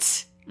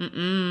right.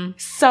 Mm-mm.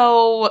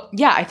 So,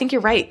 yeah, I think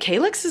you're right.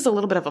 Calyx is a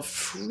little bit of a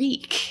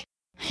freak.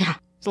 Yeah.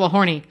 It's a little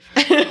horny.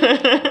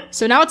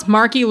 So now it's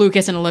Marky,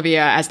 Lucas, and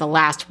Olivia as the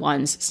last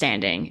ones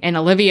standing. And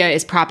Olivia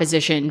is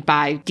propositioned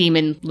by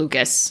Demon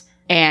Lucas.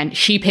 And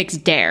she picks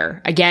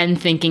Dare, again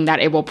thinking that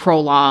it will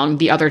prolong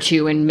the other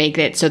two and make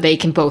it so they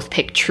can both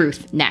pick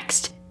Truth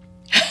next.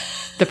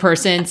 The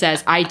person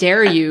says, I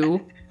dare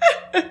you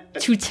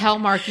to tell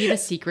Marky the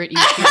secret you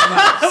choose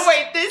most.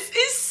 Wait, this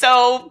is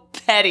so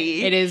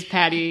petty. It is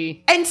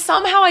petty. And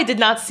somehow I did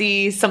not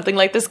see something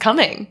like this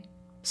coming.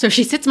 So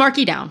she sits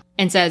Marky down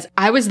and says,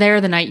 I was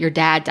there the night your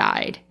dad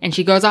died. And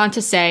she goes on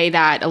to say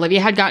that Olivia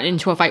had gotten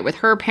into a fight with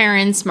her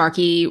parents.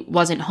 Marky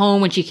wasn't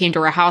home when she came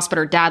to her house, but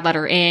her dad let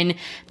her in.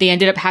 They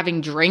ended up having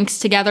drinks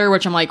together,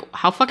 which I'm like,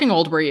 how fucking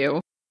old were you?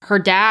 Her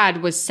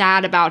dad was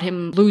sad about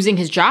him losing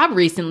his job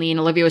recently, and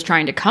Olivia was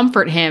trying to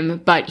comfort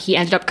him, but he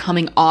ended up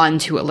coming on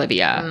to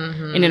Olivia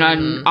in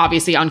an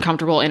obviously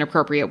uncomfortable,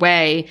 inappropriate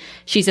way.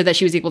 She said that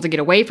she was able to get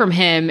away from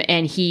him,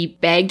 and he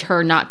begged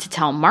her not to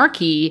tell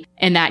Marky,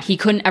 and that he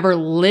couldn't ever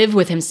live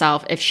with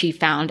himself if she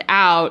found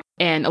out.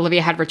 And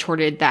Olivia had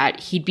retorted that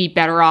he'd be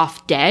better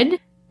off dead,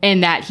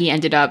 and that he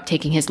ended up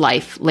taking his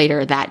life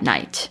later that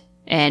night.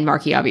 And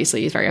Marky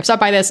obviously is very upset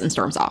by this and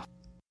storms off.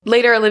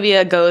 Later,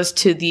 Olivia goes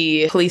to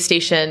the police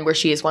station where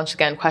she is once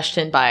again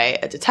questioned by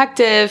a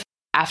detective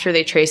after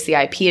they trace the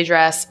IP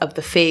address of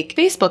the fake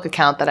Facebook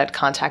account that had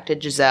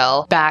contacted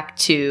Giselle back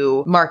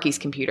to Marky's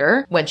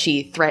computer when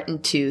she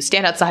threatened to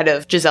stand outside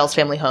of Giselle's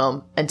family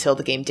home until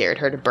the game dared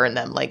her to burn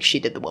them like she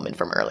did the woman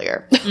from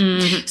earlier.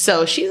 Mm-hmm.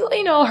 So she's,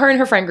 you know, her and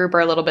her friend group are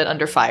a little bit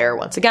under fire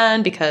once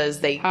again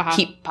because they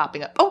keep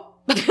popping up. Oh!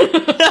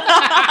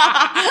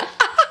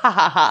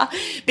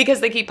 Because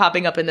they keep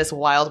popping up in this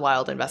wild,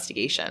 wild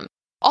investigation.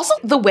 Also,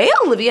 the way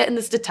Olivia and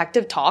this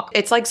detective talk,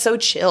 it's like so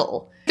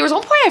chill. There was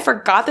one point I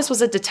forgot this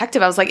was a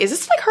detective. I was like, is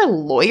this like her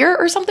lawyer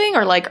or something?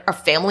 Or like a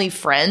family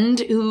friend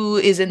who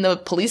is in the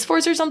police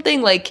force or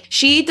something? Like,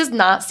 she does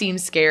not seem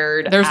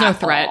scared. There's no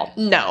threat. All.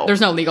 No.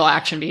 There's no legal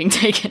action being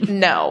taken.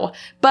 No.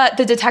 But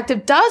the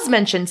detective does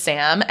mention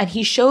Sam, and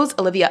he shows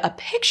Olivia a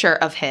picture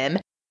of him.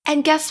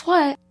 And guess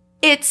what?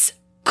 It's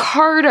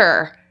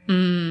Carter.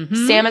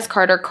 Mm-hmm. Sam is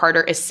Carter.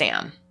 Carter is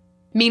Sam.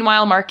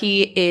 Meanwhile,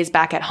 Marky is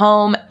back at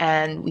home,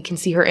 and we can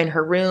see her in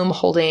her room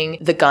holding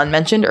the gun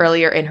mentioned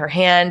earlier in her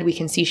hand. We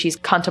can see she's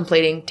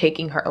contemplating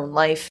taking her own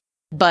life.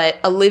 But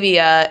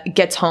Olivia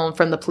gets home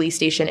from the police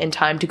station in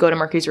time to go to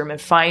Marky's room and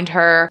find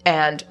her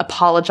and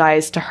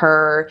apologize to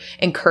her,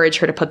 encourage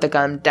her to put the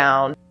gun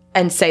down,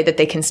 and say that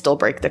they can still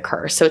break the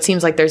curse. So it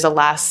seems like there's a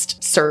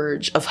last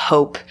surge of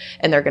hope,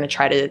 and they're going to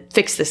try to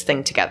fix this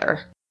thing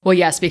together. Well,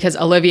 yes, because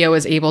Olivia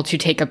was able to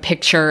take a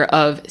picture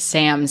of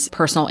Sam's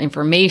personal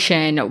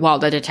information while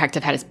the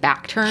detective had his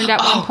back turned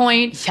at one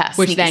point, yes,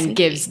 which then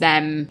gives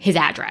them his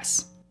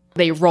address.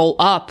 They roll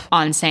up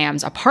on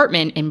Sam's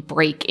apartment and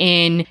break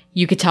in.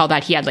 You could tell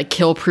that he had like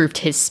kill-proofed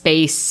his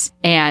space.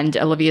 And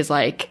Olivia's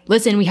like,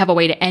 listen, we have a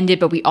way to end it,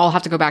 but we all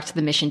have to go back to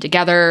the mission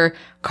together.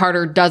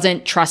 Carter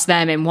doesn't trust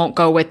them and won't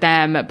go with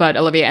them, but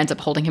Olivia ends up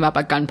holding him up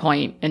at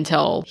gunpoint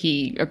until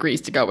he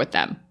agrees to go with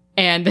them.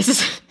 And this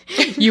is,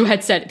 you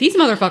had said, these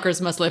motherfuckers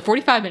must live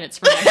 45 minutes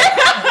from now.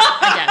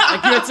 Again,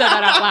 like you had said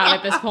that out loud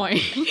at this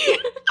point.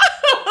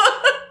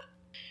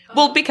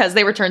 Well, because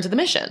they return to the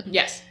mission.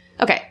 Yes.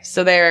 Okay,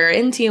 so they're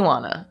in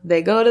Tijuana.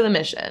 They go to the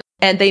mission.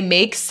 And they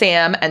make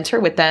Sam enter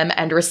with them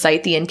and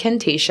recite the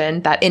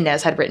incantation that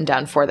Inez had written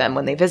down for them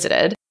when they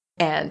visited.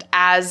 And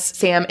as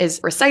Sam is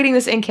reciting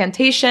this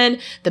incantation,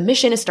 the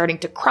mission is starting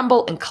to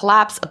crumble and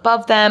collapse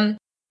above them.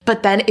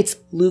 But then it's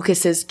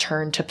Lucas's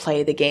turn to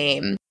play the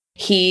game.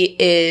 He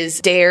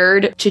is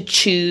dared to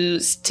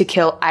choose to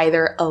kill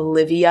either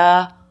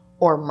Olivia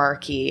or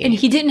Marky. And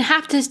he didn't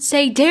have to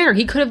say dare.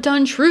 He could have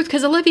done truth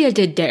because Olivia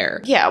did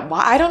dare. Yeah,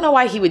 well, I don't know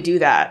why he would do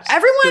that.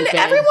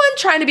 Everyone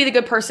trying to be the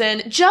good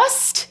person,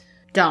 just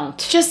don't.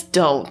 Just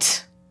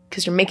don't.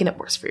 Because you're making it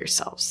worse for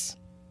yourselves.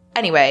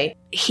 Anyway,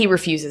 he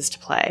refuses to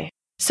play.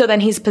 So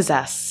then he's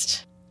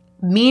possessed.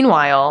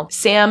 Meanwhile,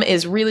 Sam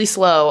is really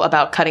slow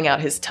about cutting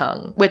out his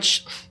tongue,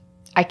 which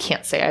I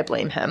can't say I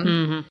blame him.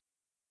 Mm-hmm.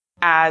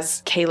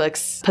 As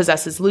Calyx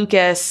possesses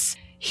Lucas,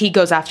 he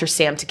goes after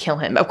Sam to kill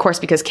him. Of course,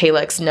 because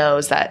Calyx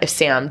knows that if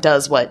Sam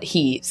does what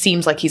he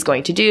seems like he's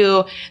going to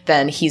do,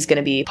 then he's going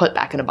to be put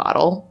back in a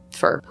bottle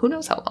for who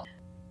knows how long.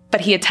 But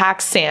he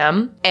attacks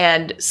Sam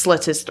and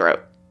slits his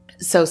throat.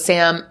 So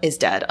Sam is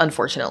dead,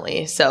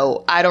 unfortunately.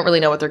 So I don't really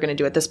know what they're going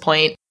to do at this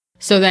point.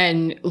 So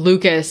then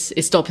Lucas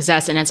is still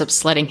possessed and ends up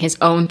slitting his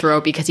own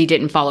throat because he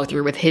didn't follow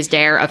through with his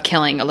dare of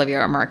killing Olivia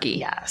or Marky.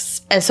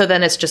 Yes. And so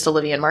then it's just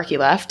Olivia and Marky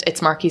left.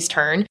 It's Marky's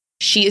turn.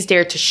 She is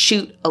dared to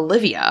shoot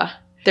Olivia.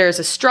 There's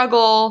a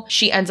struggle.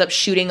 She ends up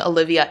shooting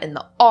Olivia in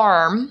the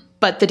arm,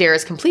 but the dare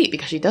is complete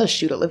because she does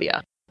shoot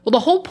Olivia. Well, the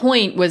whole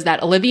point was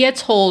that Olivia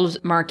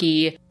told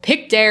Marky,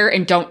 pick dare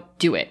and don't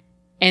do it.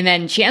 And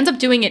then she ends up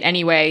doing it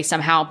anyway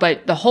somehow.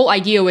 But the whole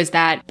idea was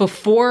that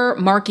before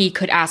Marky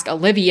could ask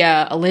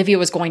Olivia, Olivia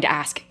was going to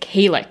ask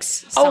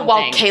Calyx something. Oh,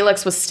 while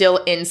Calyx was still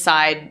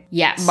inside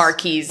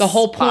Marky's The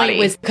whole point body.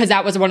 was, because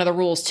that was one of the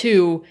rules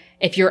too,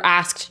 if you're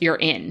asked, you're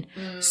in.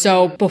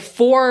 So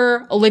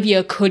before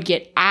Olivia could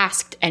get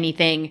asked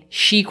anything,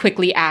 she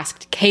quickly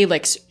asked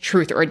Calyx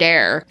truth or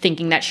dare,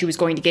 thinking that she was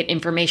going to get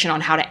information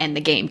on how to end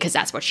the game, because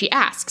that's what she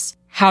asks.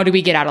 How do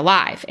we get out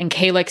alive? And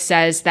Calyx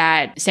says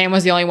that Sam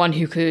was the only one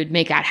who could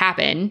make that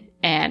happen,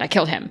 and I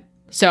killed him.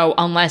 So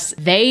unless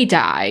they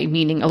die,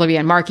 meaning Olivia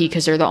and Marky,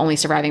 because they're the only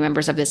surviving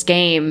members of this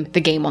game, the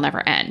game will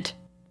never end.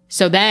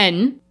 So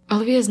then,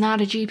 Olivia's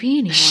not a GP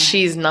anymore.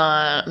 She's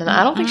not. And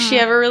I don't think she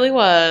ever really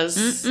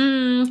was.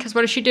 Because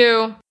what does she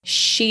do?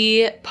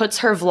 She puts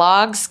her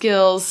vlog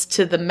skills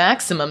to the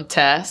maximum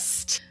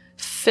test,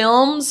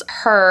 films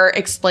her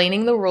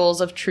explaining the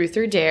rules of truth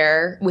or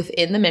dare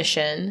within the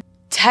mission,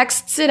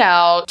 texts it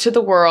out to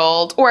the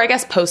world, or I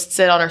guess posts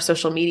it on her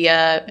social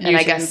media. And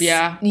I guess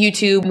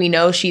YouTube, we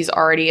know she's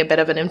already a bit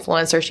of an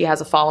influencer. She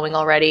has a following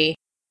already.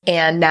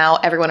 And now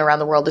everyone around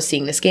the world is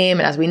seeing this game.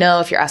 And as we know,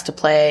 if you're asked to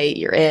play,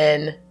 you're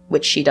in,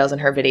 which she does in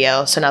her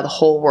video. So now the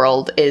whole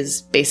world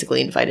is basically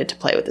invited to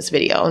play with this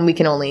video. And we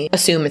can only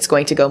assume it's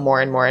going to go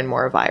more and more and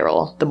more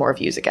viral the more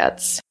views it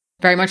gets.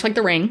 Very much like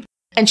The Ring.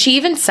 And she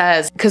even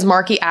says, because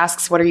Marky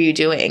asks, what are you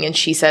doing? And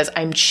she says,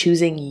 I'm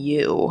choosing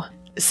you.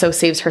 So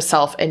saves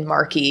herself and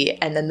Marky,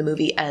 and then the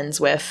movie ends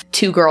with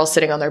two girls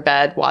sitting on their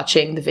bed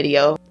watching the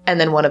video,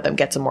 and then one of them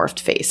gets a morphed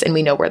face, and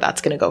we know where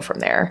that's going to go from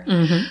there.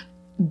 Mm-hmm.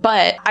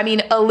 But, I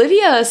mean,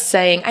 Olivia is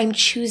saying, I'm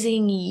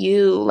choosing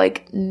you.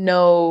 Like,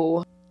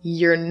 no,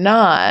 you're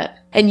not.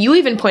 And you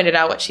even pointed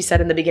out what she said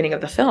in the beginning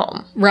of the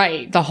film.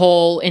 Right. The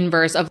whole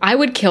inverse of, I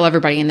would kill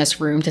everybody in this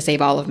room to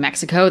save all of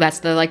Mexico. That's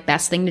the,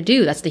 best thing to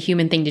do. That's the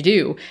human thing to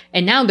do.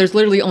 And now there's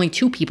literally only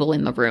two people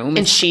in the room.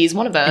 And she's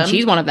one of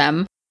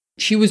them.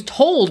 She was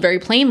told very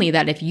plainly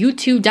that if you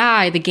two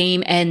die, the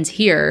game ends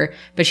here.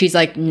 But she's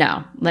like,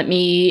 no, let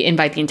me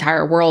invite the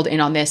entire world in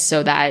on this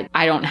so that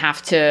I don't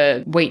have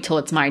to wait till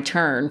it's my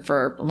turn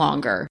for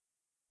longer.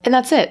 And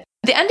that's it.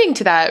 The ending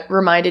to that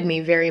reminded me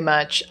very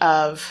much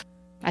of...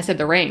 I said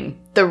The Ring.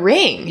 The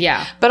Ring.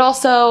 Yeah. But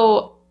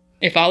also...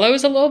 It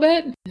Follows a little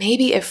bit?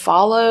 Maybe It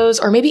Follows,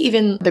 or maybe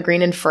even The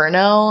Green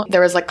Inferno. There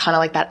was kind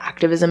of that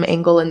activism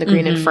angle in The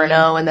Green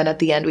Inferno, and then at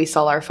the end we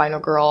saw our final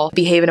girl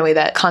behave in a way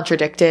that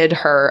contradicted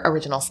her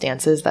original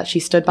stances that she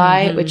stood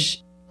by,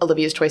 which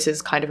Olivia's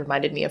choices kind of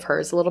reminded me of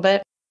hers a little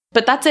bit.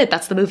 But that's it.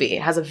 That's the movie.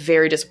 It has a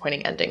very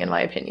disappointing ending, in my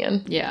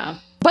opinion. Yeah.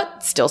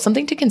 But still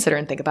something to consider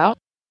and think about.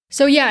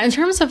 So yeah, in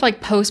terms of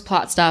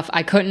post-plot stuff,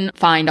 I couldn't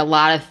find a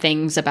lot of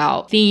things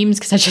about themes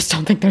because I just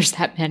don't think there's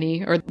that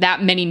many or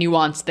that many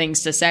nuanced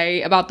things to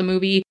say about the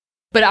movie.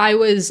 But I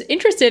was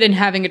interested in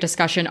having a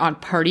discussion on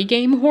party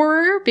game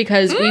horror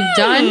because we've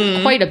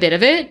done quite a bit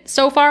of it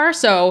so far.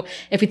 So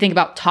if we think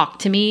about Talk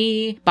to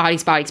Me,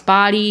 Bodies, Bodies,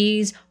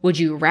 Bodies, Would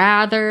You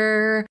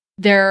Rather,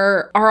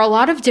 there are a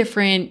lot of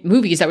different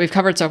movies that we've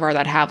covered so far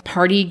that have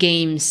party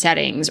game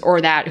settings or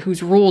that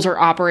whose rules are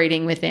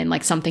operating within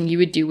like something you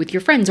would do with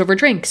your friends over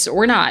drinks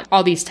or not,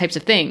 all these types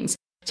of things.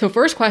 So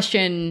first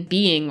question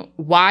being,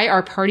 why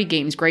are party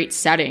games great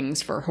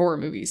settings for horror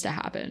movies to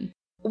happen?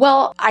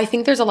 Well, I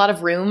think there's a lot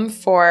of room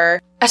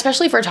for,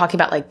 especially if we're talking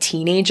about like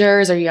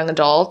teenagers or young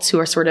adults who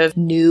are sort of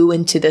new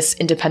into this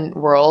independent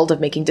world of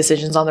making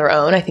decisions on their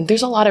own. I think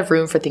there's a lot of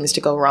room for things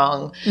to go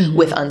wrong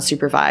with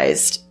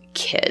unsupervised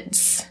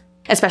kids,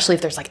 especially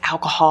if there's like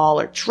alcohol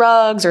or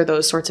drugs or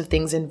those sorts of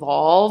things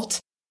involved.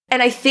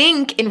 And I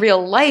think in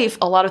real life,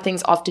 a lot of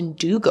things often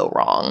do go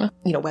wrong,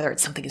 you know, whether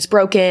it's something is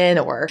broken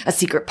or a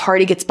secret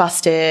party gets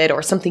busted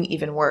or something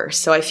even worse.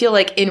 So I feel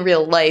like in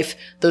real life,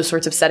 those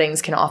sorts of settings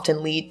can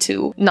often lead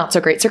to not so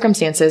great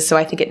circumstances. So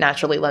I think it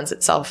naturally lends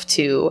itself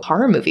to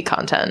horror movie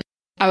content.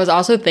 I was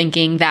also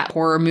thinking that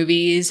horror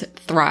movies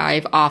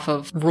thrive off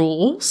of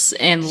rules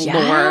and lore,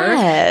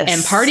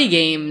 and party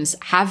games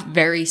have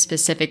very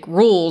specific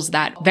rules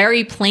that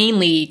very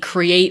plainly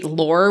create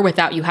lore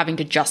without you having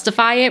to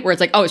justify it, where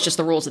it's like, oh, it's just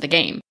the rules of the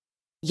game.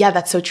 Yeah,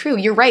 that's so true.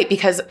 You're right,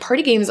 because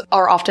party games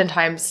are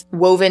oftentimes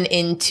woven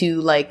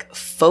into like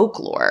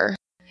folklore.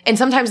 And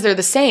sometimes they're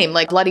the same,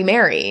 like Bloody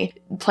Mary.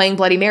 Playing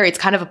Bloody Mary, it's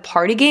kind of a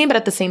party game, but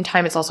at the same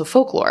time, it's also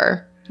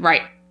folklore.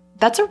 Right.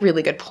 That's a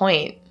really good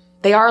point.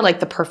 They are like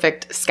the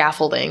perfect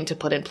scaffolding to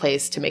put in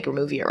place to make a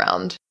movie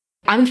around.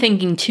 I'm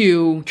thinking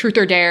too, Truth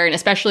or Dare, and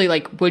especially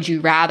like Would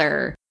You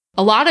Rather,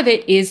 a lot of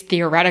it is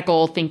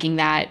theoretical, thinking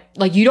that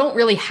like you don't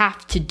really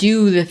have to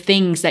do the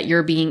things that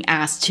you're being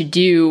asked to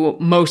do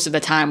most of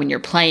the time when you're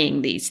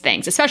playing these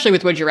things, especially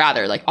with Would You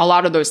Rather. Like a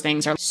lot of those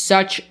things are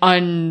such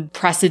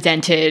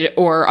unprecedented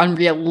or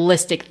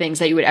unrealistic things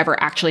that you would ever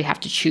actually have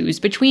to choose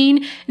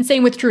between. And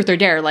same with Truth or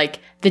Dare, like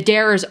the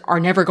dares are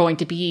never going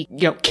to be,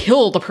 you know,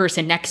 kill the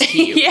person next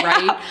to you,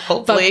 right?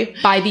 Hopefully.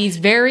 But by these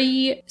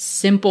very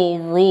simple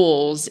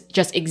rules,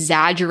 just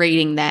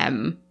exaggerating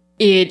them,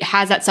 it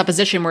has that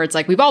supposition where it's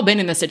like, we've all been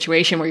in this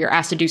situation where you're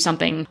asked to do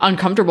something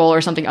uncomfortable or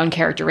something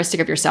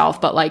uncharacteristic of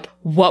yourself, but like,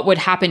 what would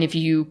happen if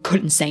you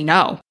couldn't say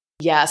no?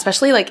 Yeah,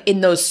 especially like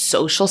in those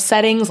social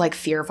settings, like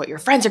fear of what your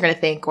friends are going to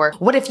think, or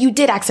what if you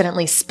did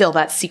accidentally spill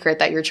that secret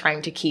that you're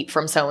trying to keep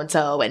from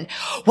so-and-so, and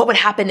what would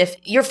happen if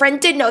your friend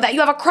did know that you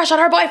have a crush on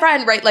her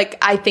boyfriend, right? Like,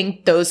 I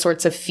think those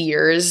sorts of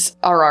fears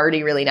are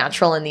already really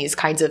natural, and these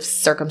kinds of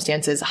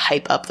circumstances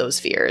hype up those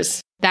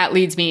fears. That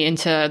leads me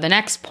into the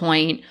next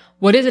point.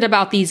 What is it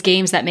about these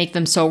games that make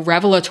them so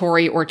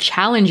revelatory or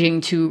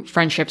challenging to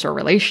friendships or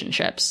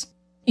relationships?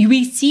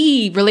 We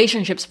see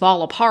relationships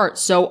fall apart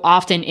so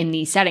often in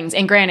these settings.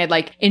 And granted,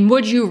 like in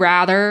Would You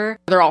Rather,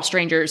 they're all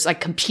strangers like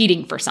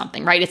competing for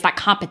something, right? It's that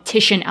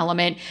competition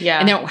element. Yeah.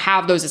 And they don't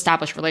have those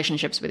established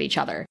relationships with each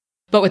other.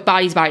 But with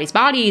Bodies, Bodies,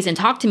 Bodies and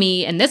Talk to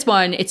Me and this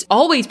one, it's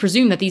always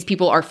presumed that these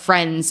people are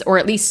friends, or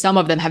at least some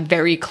of them have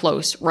very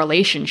close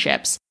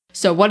relationships.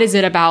 So what is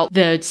it about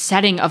the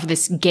setting of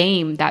this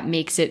game that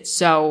makes it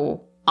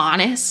so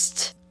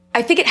honest?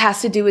 I think it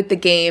has to do with the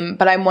game,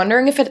 but I'm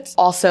wondering if it's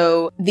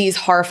also these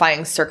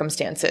horrifying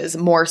circumstances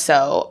more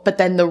so. But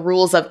then the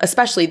rules of,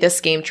 especially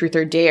this game, Truth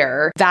or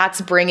Dare,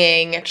 that's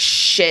bringing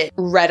shit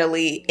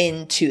readily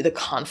into the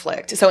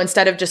conflict. So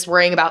instead of just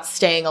worrying about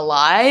staying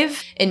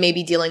alive and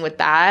maybe dealing with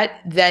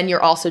that, then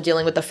you're also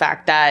dealing with the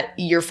fact that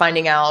you're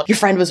finding out your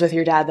friend was with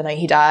your dad the night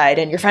he died,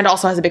 and your friend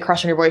also has a big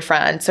crush on your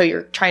boyfriend. So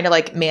you're trying to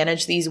like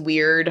manage these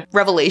weird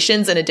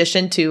revelations in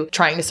addition to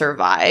trying to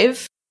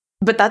survive.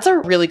 But that's a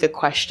really good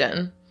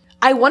question.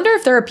 I wonder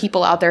if there are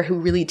people out there who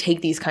really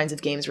take these kinds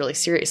of games really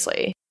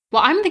seriously.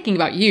 Well, I'm thinking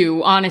about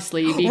you,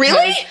 honestly. Because,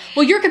 really?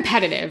 Well, you're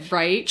competitive,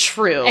 right?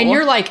 True. And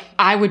you're like,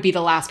 I would be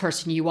the last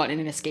person you want in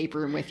an escape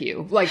room with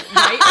you. Like,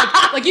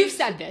 right? like you've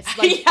said this.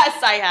 Like,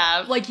 yes, I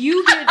have. Like,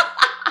 you get...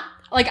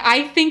 like,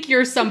 I think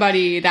you're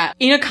somebody that,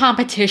 in a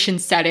competition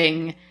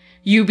setting,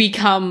 you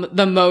become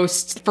the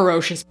most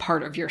ferocious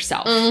part of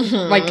yourself.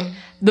 Mm-hmm. Like,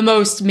 the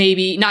most,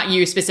 maybe, not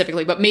you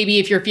specifically, but maybe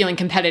if you're feeling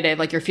competitive,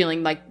 like you're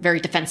feeling like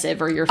very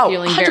defensive, or you're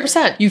feeling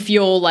 100%. You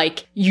feel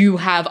like you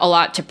have a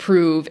lot to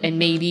prove, and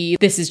maybe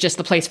this is just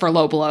the place for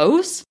low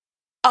blows.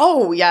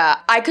 Oh, yeah.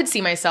 I could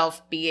see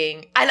myself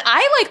being, and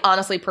I like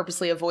honestly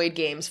purposely avoid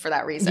games for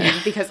that reason,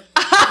 because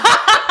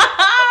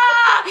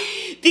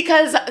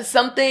because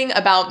something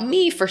about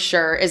me for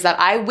sure is that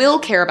I will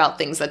care about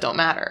things that don't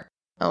matter.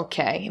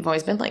 Okay, I've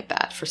always been like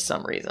that for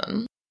some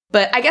reason.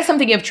 But I guess I'm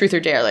thinking of Truth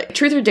or Dare. Like,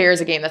 Truth or Dare is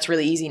a game that's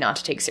really easy not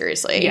to take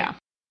seriously. Yeah.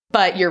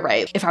 But you're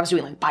right. If I was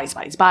doing like Bodies,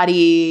 Bodies,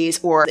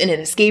 Bodies, or in an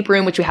escape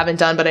room, which we haven't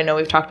done, but I know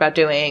we've talked about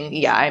doing,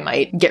 yeah, I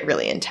might get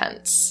really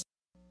intense.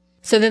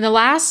 So then the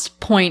last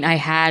point I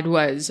had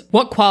was,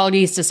 what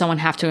qualities does someone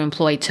have to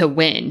employ to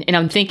win? And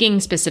I'm thinking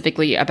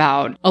specifically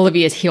about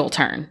Olivia's heel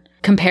turn.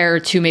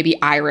 compared to maybe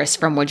Iris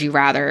from Would You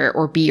Rather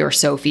or Bea or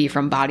Sophie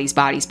from Bodies,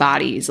 Bodies,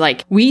 Bodies.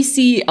 Like, we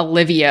see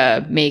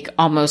Olivia make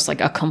almost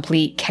like a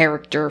complete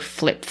character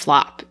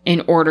flip-flop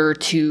in order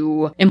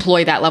to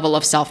employ that level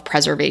of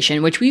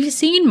self-preservation, which we've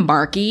seen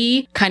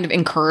Marky kind of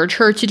encourage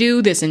her to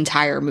do this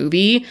entire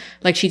movie.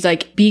 Like, she's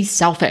like, be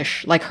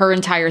selfish. Like, her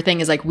entire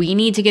thing is like, we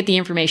need to get the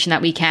information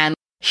that we can.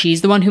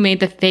 She's the one who made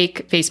the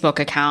fake Facebook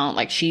account.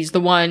 Like, she's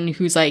the one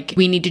who's like,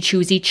 we need to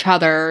choose each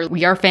other.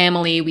 We are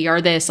family. We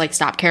are this. Like,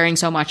 stop caring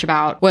so much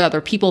about what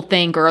other people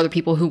think or other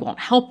people who won't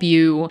help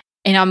you.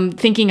 And I'm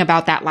thinking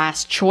about that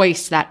last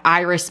choice that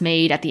Iris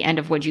made at the end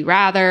of Would You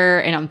Rather.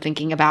 And I'm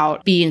thinking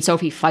about Bea and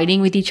Sophie fighting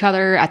with each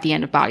other at the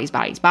end of Bodies,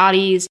 Bodies,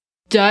 Bodies.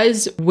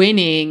 Does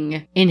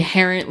winning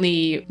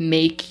inherently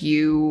make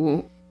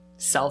you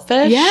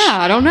selfish? Yeah,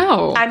 I don't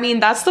know. I mean,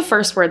 that's the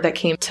first word that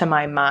came to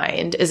my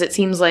mind, is it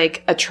seems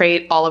like a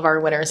trait all of our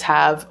winners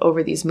have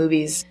over these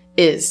movies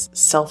is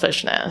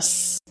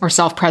selfishness. Or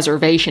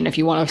self-preservation, if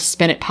you want to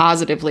spin it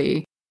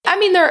positively. I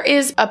mean, there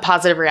is a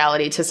positive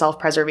reality to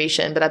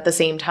self-preservation, but at the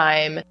same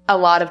time, a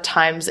lot of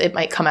times it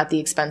might come at the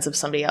expense of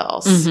somebody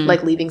else,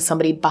 like leaving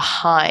somebody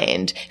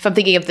behind. If I'm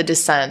thinking of The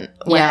Descent,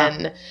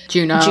 when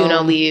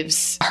Juno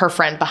leaves her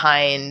friend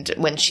behind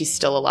when she's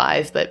still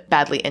alive, but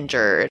badly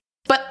injured.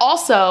 But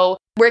also,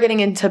 we're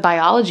getting into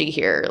biology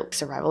here, like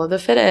survival of the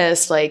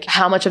fittest, like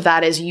how much of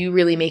that is you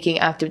really making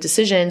active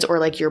decisions or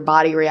like your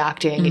body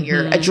reacting and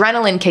your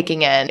adrenaline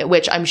kicking in,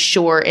 which I'm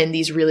sure in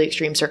these really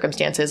extreme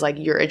circumstances, like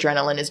your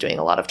adrenaline is doing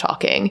a lot of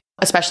talking,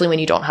 especially when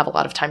you don't have a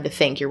lot of time to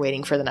think. You're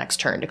waiting for the next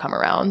turn to come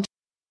around.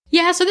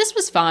 Yeah, so this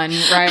was fun,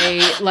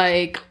 right?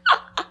 Like,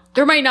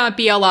 there might not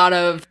be a lot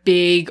of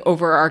big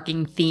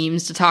overarching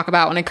themes to talk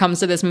about when it comes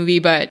to this movie,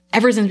 but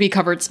ever since we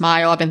covered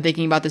Smile, I've been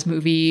thinking about this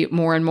movie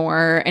more and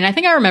more. And I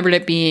think I remembered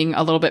it being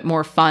a little bit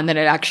more fun than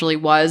it actually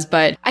was,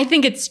 but I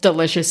think it's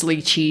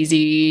deliciously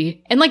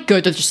cheesy and like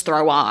good to just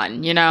throw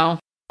on, you know?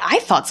 I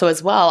thought so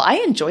as well. I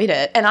enjoyed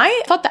it. And I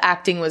thought the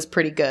acting was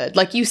pretty good.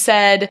 Like you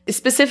said,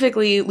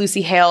 specifically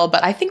Lucy Hale,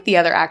 but I think the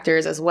other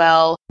actors as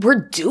well were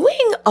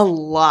doing a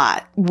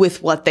lot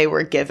with what they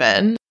were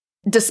given.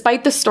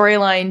 Despite the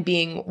storyline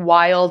being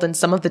wild and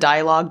some of the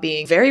dialogue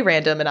being very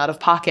random and out of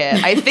pocket,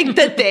 I think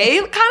that they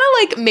kind of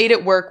like made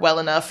it work well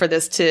enough for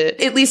this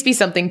to at least be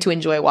something to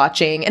enjoy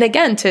watching. And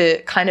again, to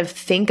kind of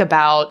think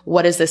about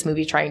what is this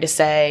movie trying to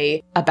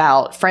say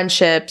about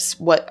friendships,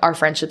 what are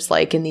friendships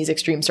like in these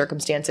extreme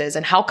circumstances,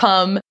 and how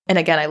come, and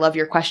again, I love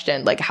your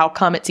question, like how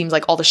come it seems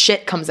like all the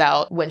shit comes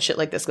out when shit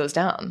like this goes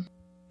down?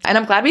 And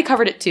I'm glad we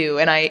covered it too.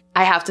 And I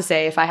have to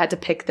say, if I had to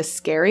pick the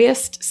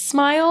scariest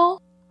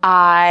smile,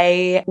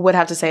 I would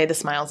have to say the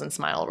smiles in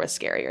Smile were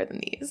scarier than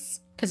these.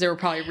 Because they were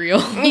probably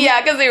real.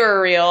 Yeah, because they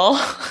were real.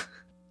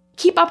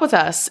 Keep up with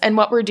us and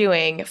what we're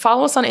doing.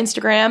 Follow us on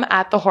Instagram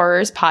at The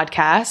Horrors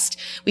Podcast.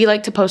 We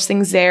like to post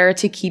things there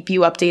to keep you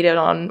updated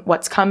on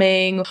what's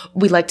coming.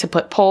 We like to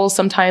put polls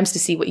sometimes to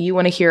see what you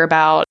want to hear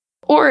about.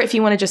 Or if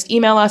you want to just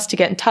email us to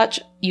get in touch,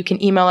 you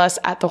can email us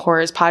at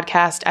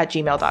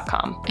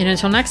thehorrorspodcast@gmail.com. And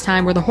until next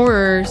time, we're The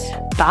Horrors.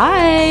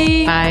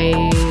 Bye.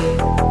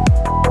 Bye.